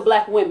with other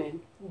black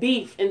women,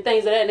 beef and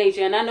things of that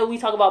nature. And I know we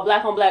talk about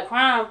black on black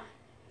crime.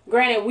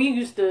 Granted, we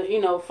used to,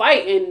 you know,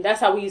 fight, and that's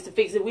how we used to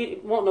fix it. We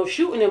didn't want no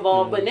shooting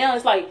involved. But now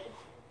it's like,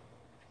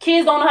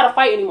 kids don't know how to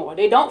fight anymore.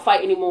 They don't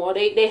fight anymore.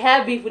 They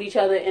have beef with each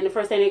other, and the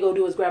first thing they go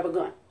do is grab a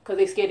gun because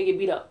they scared to get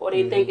beat up. Or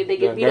they think if they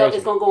get beat up,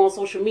 it's going to go on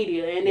social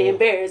media, and they're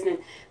embarrassed and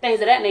things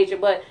of that nature.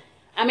 But,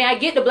 I mean, I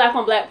get the black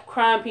on black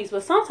crime piece,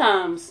 but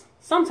sometimes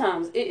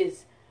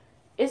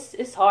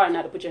it's hard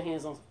not to put your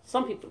hands on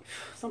some people.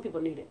 Some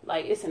people need it.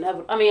 Like, it's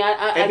inevitable. I mean,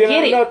 I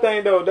get it. Another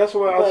thing though, that's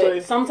what I say.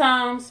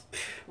 Sometimes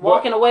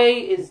walking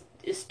away is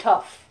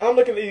tough. I'm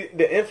looking at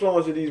the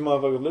influence of these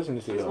motherfuckers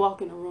listening to. Just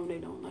walk in a room, they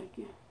don't like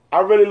you. I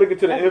really look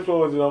into the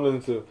influences I'm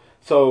listening to.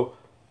 So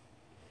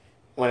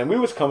when we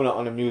was coming up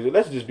on the music,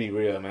 let's just be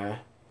real, man.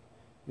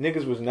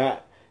 Niggas was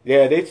not.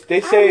 Yeah,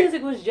 they say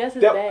music was just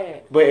as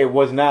bad, but it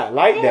was not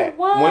like that.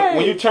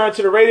 When you turn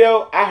to the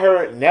radio, I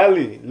heard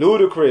Nelly,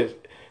 Ludacris.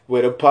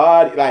 With a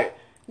pod, like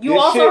you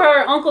also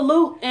heard Uncle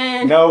Luke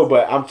and no,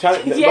 but I'm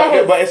telling you,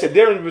 but it's a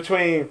difference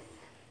between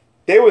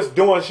they was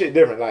doing shit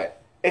different.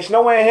 Like, it's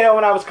no way in hell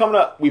when I was coming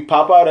up, we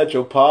pop out at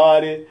your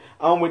party.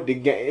 I'm with the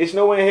gang. It's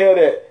no way in hell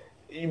that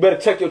you better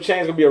tuck your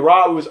chains gonna be a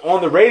rob. It was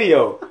on the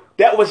radio.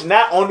 That was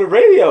not on the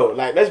radio.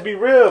 Like, let's be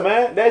real,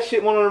 man. That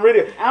shit went on the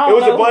radio. It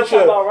was a bunch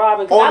of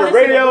on the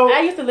radio.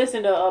 I used to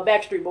listen to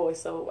Backstreet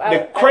Boys. So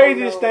the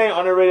craziest thing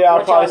on the radio, I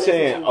was probably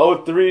saying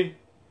 03.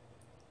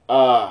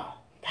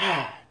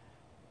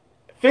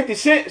 50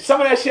 Cent,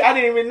 some of that shit I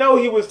didn't even know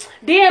he was.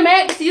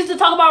 DMX used to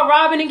talk about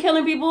robbing and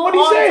killing people. What did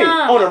he say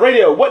on the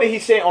radio? What did he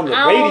say on the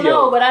radio? I don't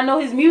know, but I know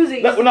his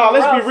music. Let's be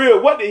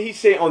real. What did he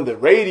say on the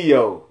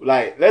radio?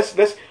 Like, let's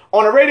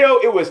on the radio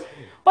it was.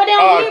 But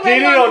then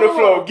get in on the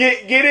floor.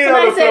 Get in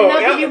on the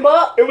floor. Nucky You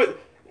Buck. It was.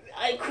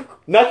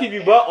 Nucky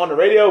You Buck on the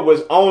radio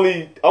was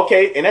only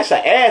okay, and that's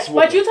an ass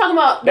whooping. But you talking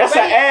about that's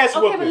an ass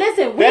whooping. Okay, but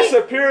listen, that's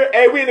a pure.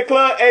 Hey, we in the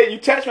club. Hey, you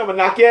touch me, I'ma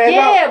knock your ass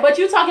out. Yeah, but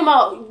you talking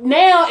about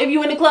now? If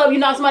you in the club, you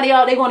knock somebody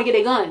out, they going to get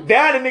their gun.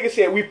 Down the nigga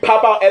said we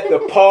pop out at the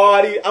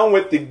party. I'm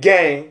with the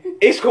gang.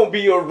 It's gonna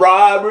be a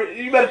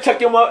robbery. You better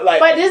check your mother. Like,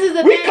 But this is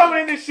the we thing.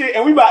 coming in this shit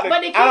and we about to. But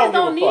the kids I don't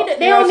don't give a need fuck. it.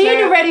 They You know don't what need I'm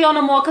the saying? radio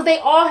no more because they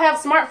all have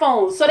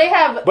smartphones. So they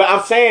have. But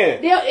I'm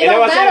saying, It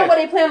don't matter what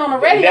they playing on the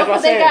radio That's what because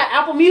I'm they saying. got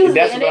Apple Music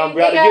That's and what I'm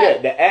they about to got get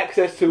at. The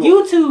access to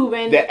YouTube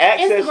and the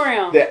access,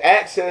 Instagram. the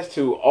access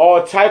to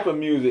all type of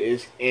music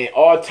is and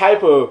all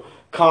type of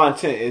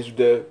content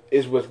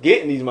is what's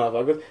getting these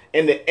motherfuckers.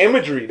 And the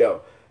imagery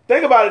though.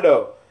 Think about it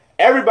though.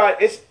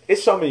 Everybody,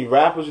 it's so many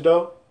rappers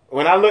though.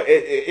 When I look,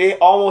 it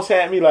almost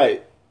had me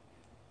like.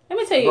 Let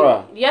me tell you,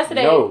 Bruh,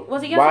 yesterday, no.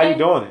 was it yesterday? Why are you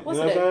doing it? What's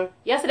You know what I'm today? saying?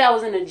 Yesterday I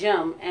was in the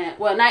gym, and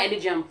well, not at the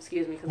gym,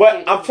 excuse me. 'cause But we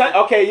I'm can't- telling,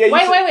 okay, yeah.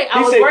 Wait.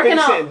 I was working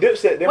out.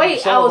 Dipset,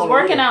 Wait, I was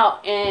working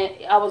out, and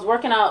I was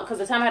working out because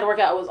the time I had to work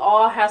out, it was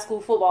all high school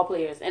football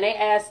players, and they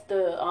asked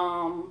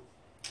to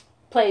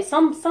play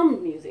some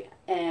music,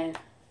 and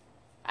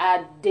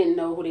I didn't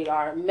know who they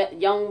are.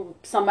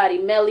 Somebody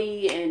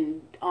Melly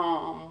and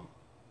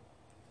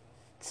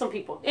some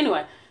people.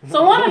 Anyway,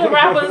 so one of the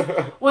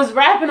rappers was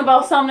rapping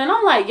about something, and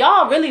I'm like,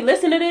 y'all really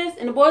listen to this?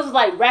 And the boys was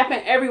like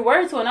rapping every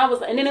word to it,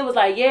 and then it was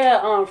like,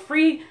 yeah,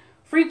 free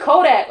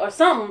Kodak or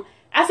something.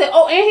 I said,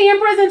 oh, and he in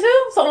prison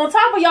too? So on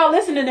top of y'all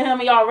listening to him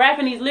and y'all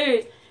rapping these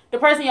lyrics, the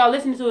person y'all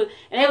listening to,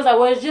 and they was like,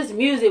 well, it's just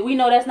music. We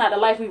know that's not the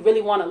life we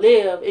really want to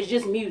live. It's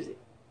just music.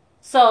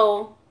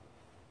 So,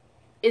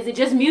 is it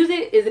just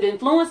music? Is it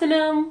influencing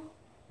them?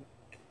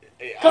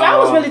 Because I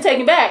was really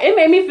taken back. It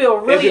made me feel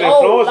really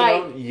old.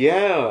 Like, them?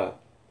 Yeah.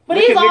 But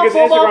Look these at all niggas'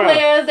 football Instagram.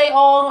 players. They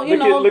all, Look at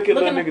little looking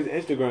niggas'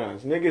 Instagrams.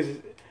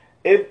 Niggas,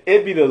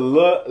 it be the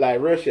look, like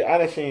real shit. I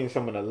done seen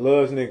some of the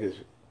loves niggas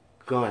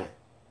gun.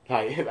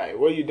 Like,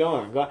 what are you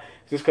doing? Gun.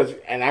 Just cause,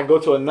 and I go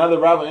to another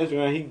rapper on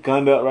Instagram, he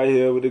gunned up right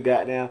here with the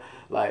goddamn,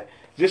 like,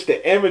 just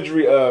the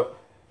imagery of,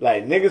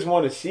 like, niggas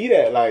want to see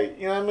that. Like,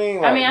 you know what I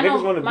mean? Like, I niggas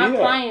know want to my be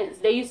that. clients,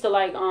 they used to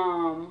like,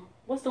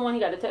 what's the one he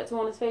got the tattoo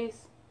on his face?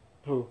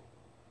 Who?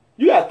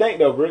 You gotta think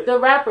though, Britt. The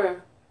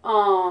rapper,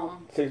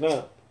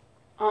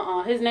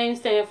 6ix9ine. his name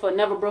stands for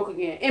Never Broke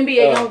Again.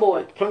 NBA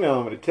Youngboy. Plenty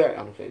on with the tech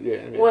on the face.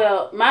 Yeah.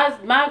 Well,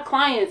 my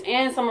clients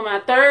and some of my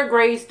third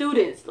grade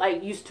students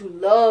like used to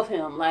love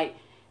him. Like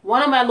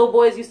one of my little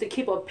boys used to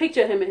keep a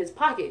picture of him in his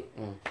pocket.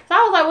 So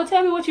I was like, well,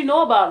 tell me what you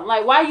know about him.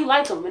 Like, why you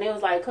like him? And it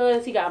was like,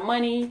 cause he got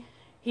money.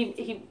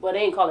 Well, they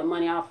ain't call it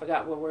money. I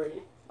forgot what word.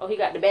 Oh, he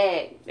got the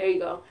bag. There you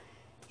go.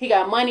 He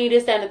got money,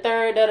 this, that, and the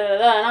third, da, da, da,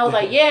 da. And I was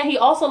like, yeah, he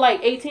also like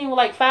 18 with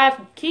like 5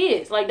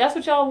 kids. Like, that's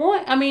what y'all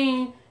want? I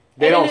mean...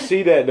 They don't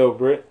see that though,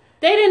 Britt.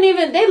 They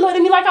looked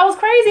at me like I was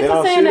crazy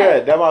for saying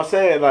that. That's what I'm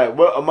saying. Like,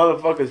 what a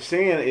motherfucker's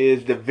seeing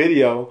is the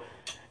video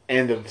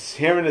and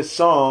hearing the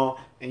song,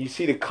 and you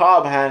see the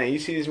car behind it, and you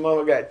see this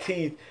motherfucker got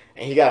teeth,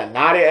 and he got a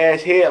naughty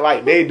ass head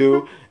like they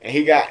do, and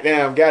he got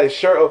his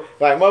shirt,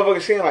 like,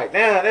 motherfucker seeing like,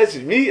 damn, that's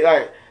me.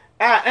 Like,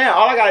 damn,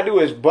 all I gotta do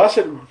is bust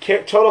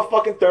it, total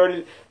fucking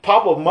 30,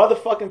 pop a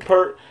motherfucking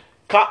perk.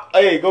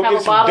 Hey, go Have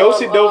get a some bottle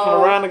dosey of, dope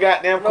from around the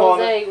goddamn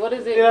corner. Rosé, what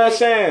is it? You know what I'm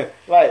saying?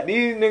 Like,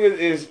 these niggas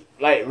is,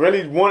 like,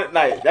 really want,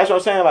 like, that's what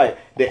I'm saying. Like,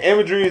 the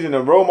imageries and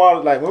the role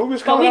models, like, when we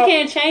was But coming we up.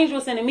 can't change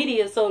what's in the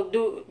media, so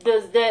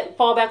does that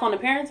fall back on the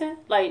parenting?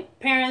 Like,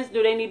 parents,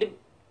 do they need to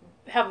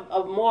have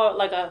a more,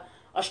 like, a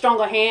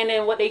stronger hand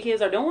in what their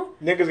kids are doing?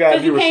 Niggas gotta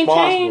be you can't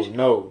responsible. change.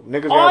 No.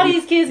 Niggas All gotta be,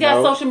 these kids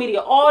got social media.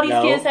 All these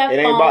kids have it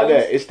ain't phones. about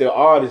that. It's the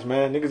artist,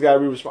 man. Niggas gotta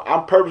be responsible.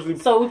 I'm purposely.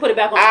 So we put it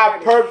back on the I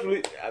artist.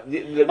 purposely.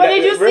 But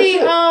did you see,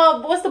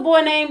 what's the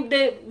boy name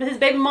that his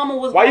baby mama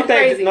was Why going you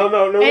think? crazy?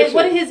 No. And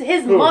what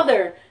his Who?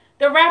 mother,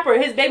 the rapper,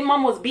 his baby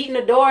mama was beating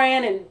the door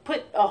in and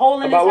put a hole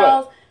in About his what?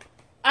 house.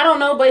 I don't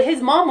know, but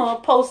his mama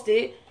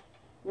posted,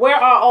 where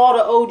are all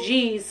the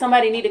OGs?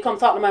 Somebody need to come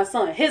talk to my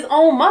son. His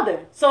own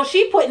mother. So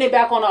she putting it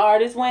back on the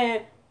artist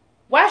when,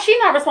 why is she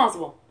not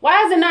responsible?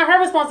 Why is it not her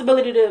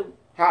responsibility to...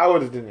 How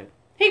old is this nigga?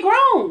 He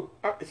grown.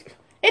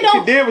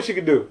 She did what she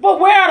could do. But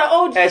where are the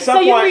OGs? At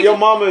some point, your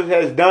mama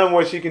has done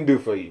what she can do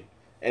for you.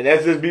 And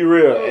let's just be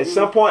real. At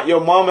some point,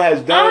 your mama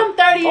has done. I'm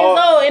 30 years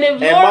old, and if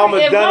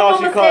mama's if done my all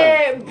she mama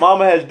can. said,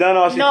 Mama has done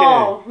all she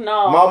can.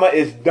 No. Mama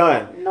is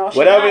done. No, she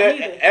Whatever. not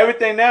either.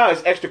 Everything now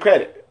is extra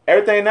credit.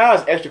 Everything now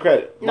is extra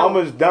credit. No.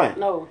 Mama's done.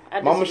 No,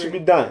 I Mama disagree. should be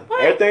done.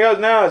 What? Everything else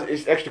now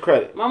is extra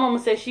credit. My mama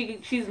said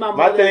she's my My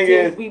mother thing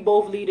until is- we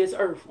both leave this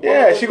earth.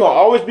 Yeah, she gonna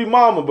always be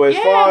mama, but as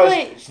Yeah, far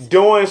as but-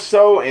 doing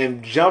so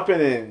and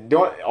jumping and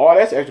doing all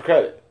that's extra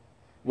credit.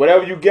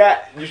 Whatever you got,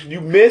 you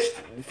missed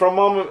from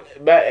mama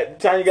back at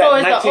the time you So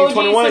got it's the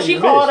 1921. OG. So she you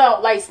called missed.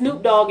 out like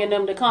Snoop Dogg and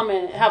them to come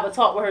and have a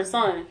talk with her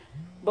son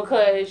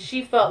because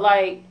she felt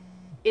like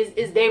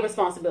it's their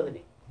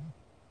responsibility.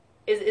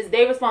 It's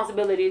their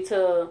responsibility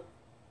to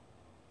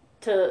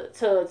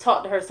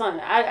talk to her son.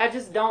 I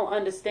just don't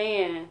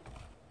understand.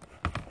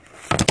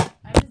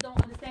 I just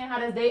don't understand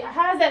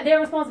how is that their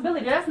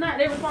responsibility? That's not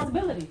their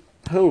responsibility.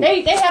 Who?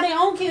 They have their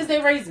own kids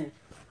they raising.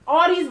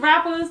 All these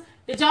rappers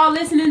that y'all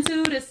listening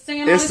to that's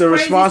singing all It's this the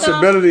crazy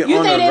responsibility stuff. You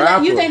on think the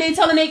rapper. You think they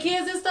telling their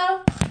kids this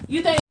stuff?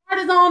 You think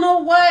artists don't know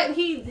what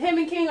him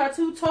and King are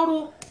two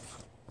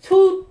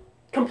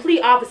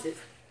complete opposites.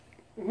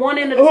 One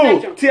end of the Who?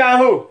 spectrum. T.I.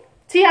 who?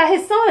 T.I.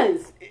 his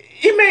sons.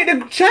 He made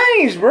the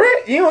change, bro.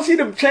 You don't see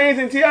the change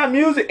in T.I.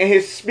 music and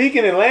his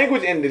speaking and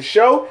language in the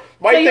show.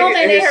 So you don't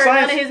think they heard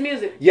none of his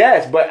music?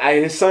 Yes, but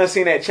his son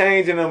seen that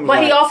change in them.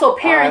 But he also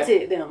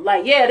parented them.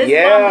 Like, this is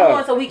what I'm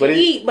doing so we can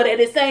eat. But in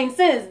the same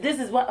sense, this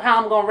is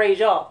how I'm going to raise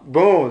y'all.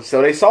 Boom.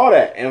 So they saw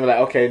that and were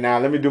like, okay, now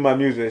let me do my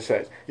music and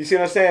such. You see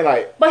what I'm saying?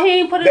 Like, but he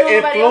ain't put it on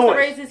nobody else to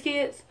raise his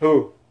kids?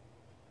 Who?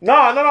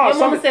 No. Your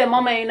mama said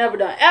mama ain't never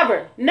done.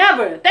 Ever.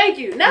 Never. Thank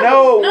you. Never.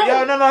 No. No.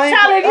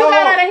 Charlie, if you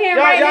got out of here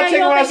right now, y'all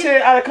taking what I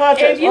said out of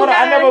context. If you got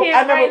out of here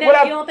right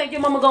now, you don't think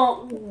your mama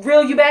gonna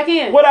reel you back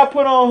in? What I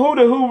put on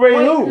who raised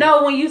who?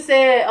 No, when you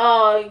said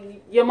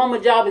your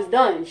mama's job is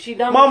done. She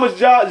done. Mama's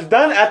job is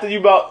done after you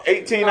about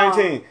 18,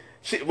 19.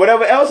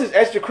 Whatever else is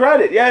extra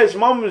credit. Yes,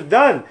 mama's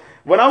done.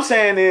 What I'm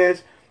saying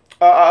is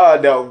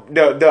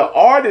the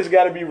artist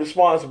got to be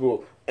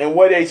responsible. And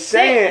what they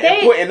saying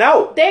and putting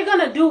out, they're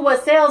gonna do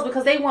what sells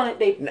because they want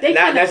they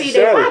trying to feed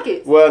their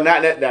pockets. Well,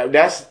 not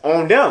that's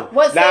on them.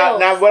 What sells?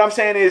 Now what I'm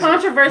saying is,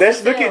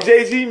 let's look at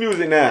Jay-Z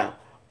music now.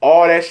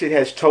 All that shit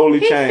has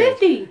totally changed.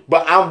 50.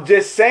 But I'm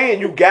just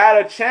saying, you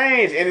gotta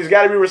change, and you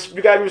gotta be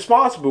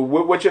responsible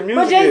with what your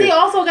music is. But Jay-Z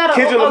also got a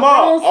grown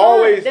son.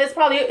 Always, there's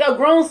probably a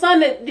grown son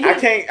that I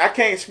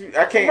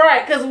can't.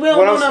 Right, because we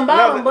don't know nothing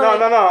about him. But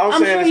no.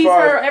 I'm saying sure he's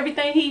heard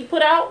everything he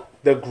put out.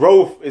 The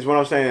growth is what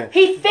I'm saying.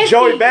 He 50.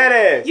 Joey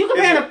Badass. You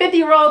comparing a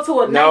 50-year-old to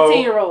a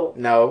 19-year-old.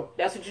 No.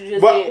 That's what you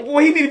just did. Well,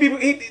 he need to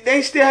be.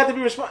 They still have to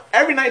be responsible.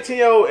 Every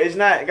 19-year-old is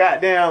not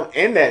goddamn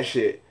in that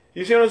shit.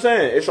 You see what I'm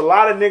saying? It's a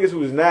lot of niggas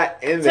who's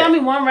not in that. Tell me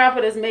one rapper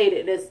that's made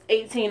it that's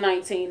 18,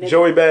 19.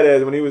 Joey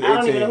Badass when he was 18. I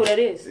don't even know who that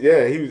is.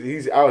 Yeah,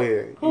 he's out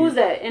here. Who's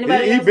that?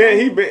 Anybody?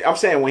 He been. I'm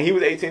saying when he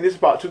was 18. This is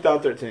about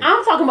 2013.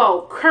 I'm talking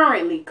about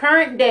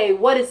current day.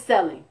 What is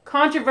selling?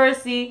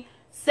 Controversy,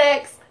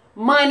 sex,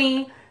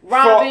 money.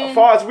 Robbing,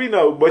 far as we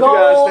know, but goals, you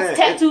gotta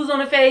understand, tattoos on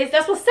the face.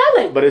 That's what's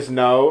selling. But it's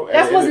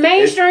That's what's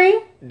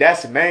mainstream.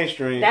 That's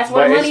mainstream. That's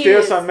what money is. But it's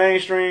still some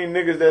mainstream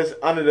niggas that's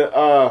under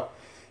the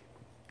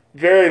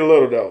very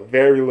little though.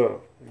 Very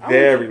little.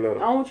 Very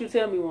little. I want you to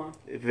tell me one.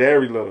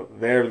 Very little.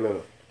 Very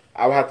little.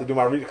 I would have to do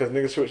my research because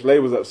niggas switch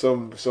labels up so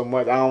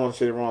much. I don't want to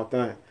say the wrong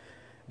thing.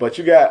 But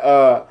you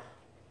got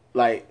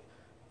like,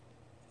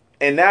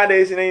 and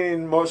nowadays it ain't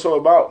even more so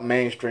about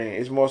mainstream.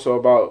 It's more so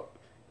about,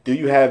 do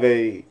you have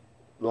a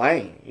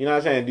lane? You know what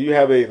I'm saying? Do you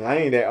have a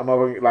lane that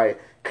I'm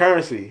like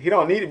Currency? He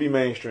don't need to be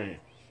mainstream,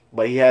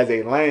 but he has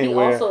a lane he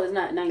where also is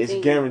not 19.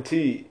 It's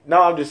guaranteed.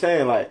 No, I'm just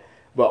saying like,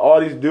 but all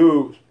these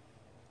dudes,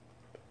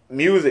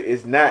 music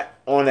is not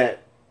on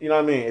that. You know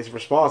what I mean? It's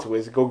responsible.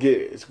 It's go get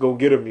it. It's go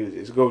get a music.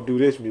 It's go do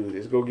this music.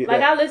 It's go get like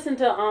that. I listened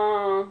to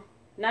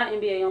not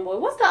NBA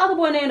YoungBoy. What's the other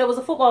boy name that was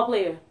a football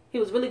player? He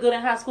was really good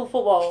in high school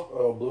football.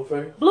 Oh,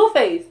 Blueface.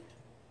 Blueface.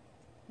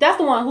 That's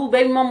the one who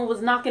baby mama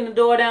was knocking the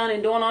door down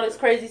and doing all this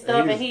crazy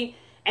stuff,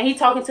 and he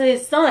talking to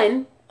his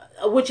son,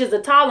 which is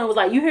a toddler, and was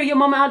like, "You hear your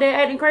mama out there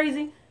acting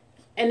crazy?"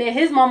 And then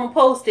his mama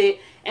posted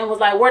and was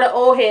like, "Where the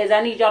old heads?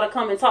 I need y'all to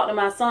come and talk to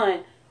my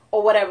son."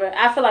 Or whatever.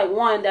 I feel like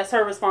one, that's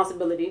her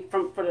responsibility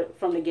from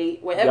the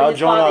gate. Wherever y'all his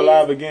join our father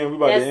live is, again. We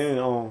about to end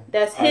on.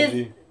 That's his.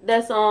 IG.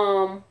 That's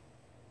why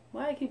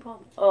I keep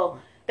calling. Oh,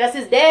 that's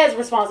his dad's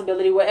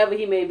responsibility, wherever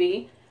he may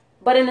be.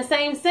 But in the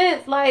same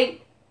sense,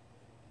 like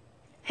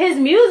his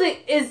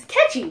music is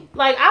catchy.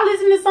 Like I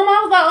listened to some,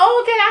 I was like,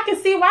 oh, okay, I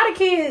can see why the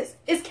kids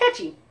is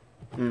catchy.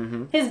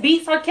 Mm-hmm. His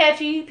beats are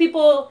catchy.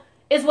 People.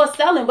 Is what's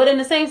selling, but in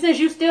the same sense,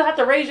 you still have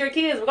to raise your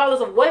kids regardless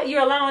of what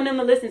you're allowing them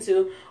to listen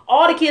to.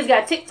 All the kids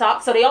got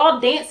TikTok, so they all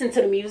dancing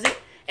to the music.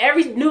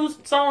 Every new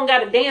song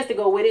got a dance to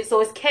go with it,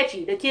 so it's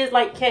catchy. The kids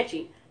like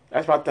catchy.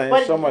 That's my thing.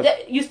 But so much.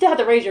 You still have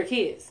to raise your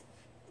kids.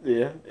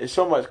 Yeah, it's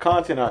so much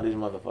content out this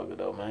motherfucker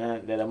though,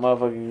 man. That a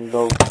motherfucker can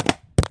go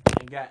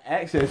and got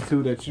access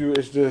to that you.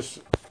 It's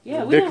just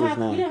ridiculous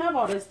now. We didn't have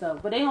all this stuff,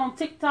 but they on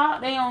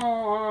TikTok, they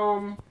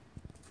on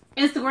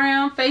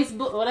Instagram,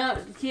 Facebook,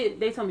 whatever. Kid,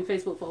 they told me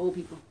Facebook for old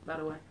people, by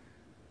the way.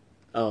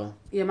 Oh.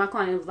 Yeah, my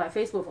client was like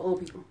Facebook for old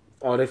people.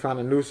 Oh, they found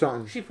a new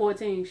something. She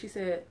 14. She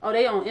said, "Oh,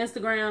 they on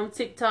Instagram,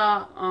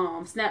 TikTok,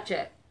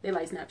 Snapchat. They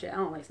like Snapchat. I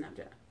don't like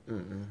Snapchat.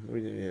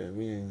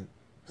 We ain't.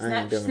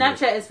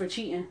 Snapchat is for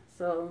cheating.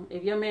 So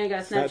if your man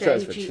got Snapchat,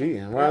 Snapchat's for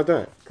cheating. Why is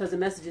that? Because the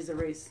messages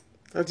erase.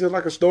 That's just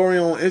like a story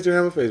on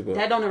Instagram and Facebook.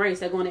 That don't erase.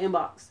 That go in the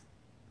inbox.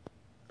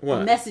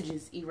 What?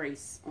 Messages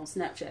erase on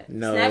Snapchat.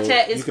 No.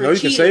 Snapchat is for cheating. You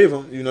can save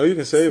them. You know you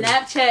can save them.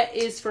 Snapchat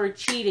is for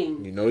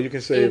cheating. You know you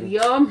can save them. If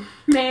your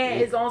man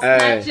is on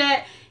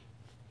Snapchat,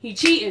 he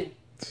cheating.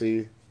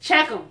 See?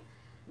 Check him.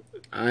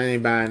 I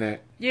ain't buying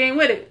that. You ain't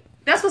with it.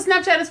 That's what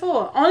Snapchat is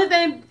for. Only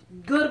thing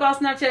good about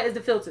Snapchat is the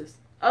filters.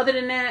 Other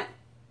than that,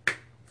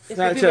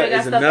 Snapchat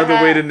is another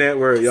way to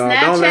network, y'all.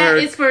 Snapchat don't let her,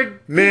 is for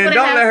man.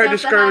 Don't let her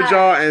discourage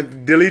y'all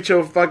and delete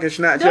your fucking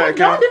Snapchat account.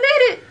 Don't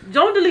delete it.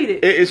 Don't delete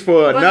it. It is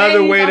for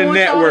another way to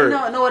network.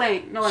 No, it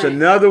ain't. No, it It's ain't.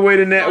 another way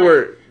to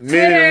network.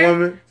 Men and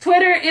women.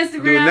 Twitter,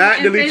 Instagram, Do not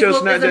and delete your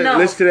Facebook Snapchat. is enough.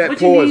 Listen to that what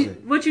poison. You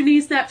need, what you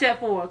need Snapchat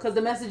for? Because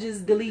the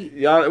messages delete.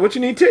 Y'all, what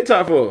you need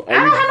TikTok for? I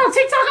don't have no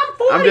TikTok. I'm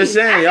 40. I'm just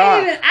saying, I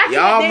y'all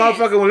can't dance.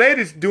 motherfucking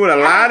ladies doing a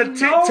lot of No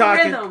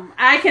TikToking. rhythm.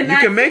 I cannot.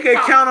 You can make an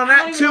TikTok. account on I that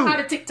don't even too. know how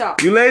to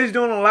TikTok. You ladies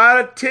doing a lot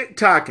of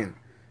TikToking.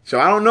 So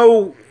I don't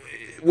know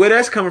where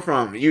that's coming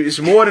from. It's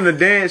more than a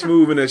dance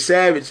move and a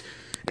savage,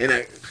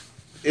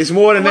 it's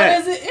more than that.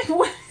 What is it?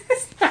 What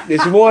is that?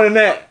 It's more than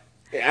that.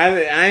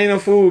 I ain't no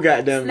fool,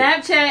 goddamn it.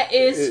 Snapchat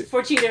is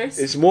for cheaters.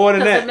 It's more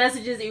than that. The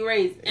messages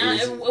erased.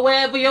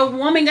 Wherever your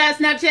woman got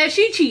Snapchat,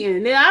 she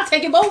cheating. Then I'll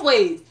take it both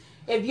ways.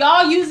 If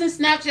y'all using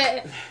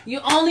Snapchat, you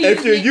only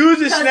If you're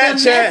using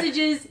Snapchat, the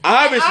messages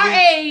obviously, at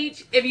our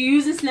age. If you're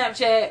using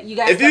Snapchat, you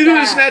got. If you're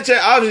using Snapchat,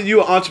 obviously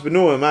you're an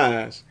entrepreneur in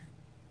my eyes.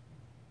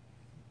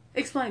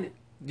 Explain it.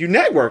 You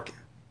networking.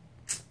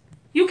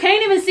 You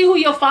can't even see who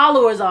your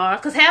followers are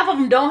because half of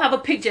them don't have a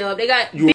picture up. They got.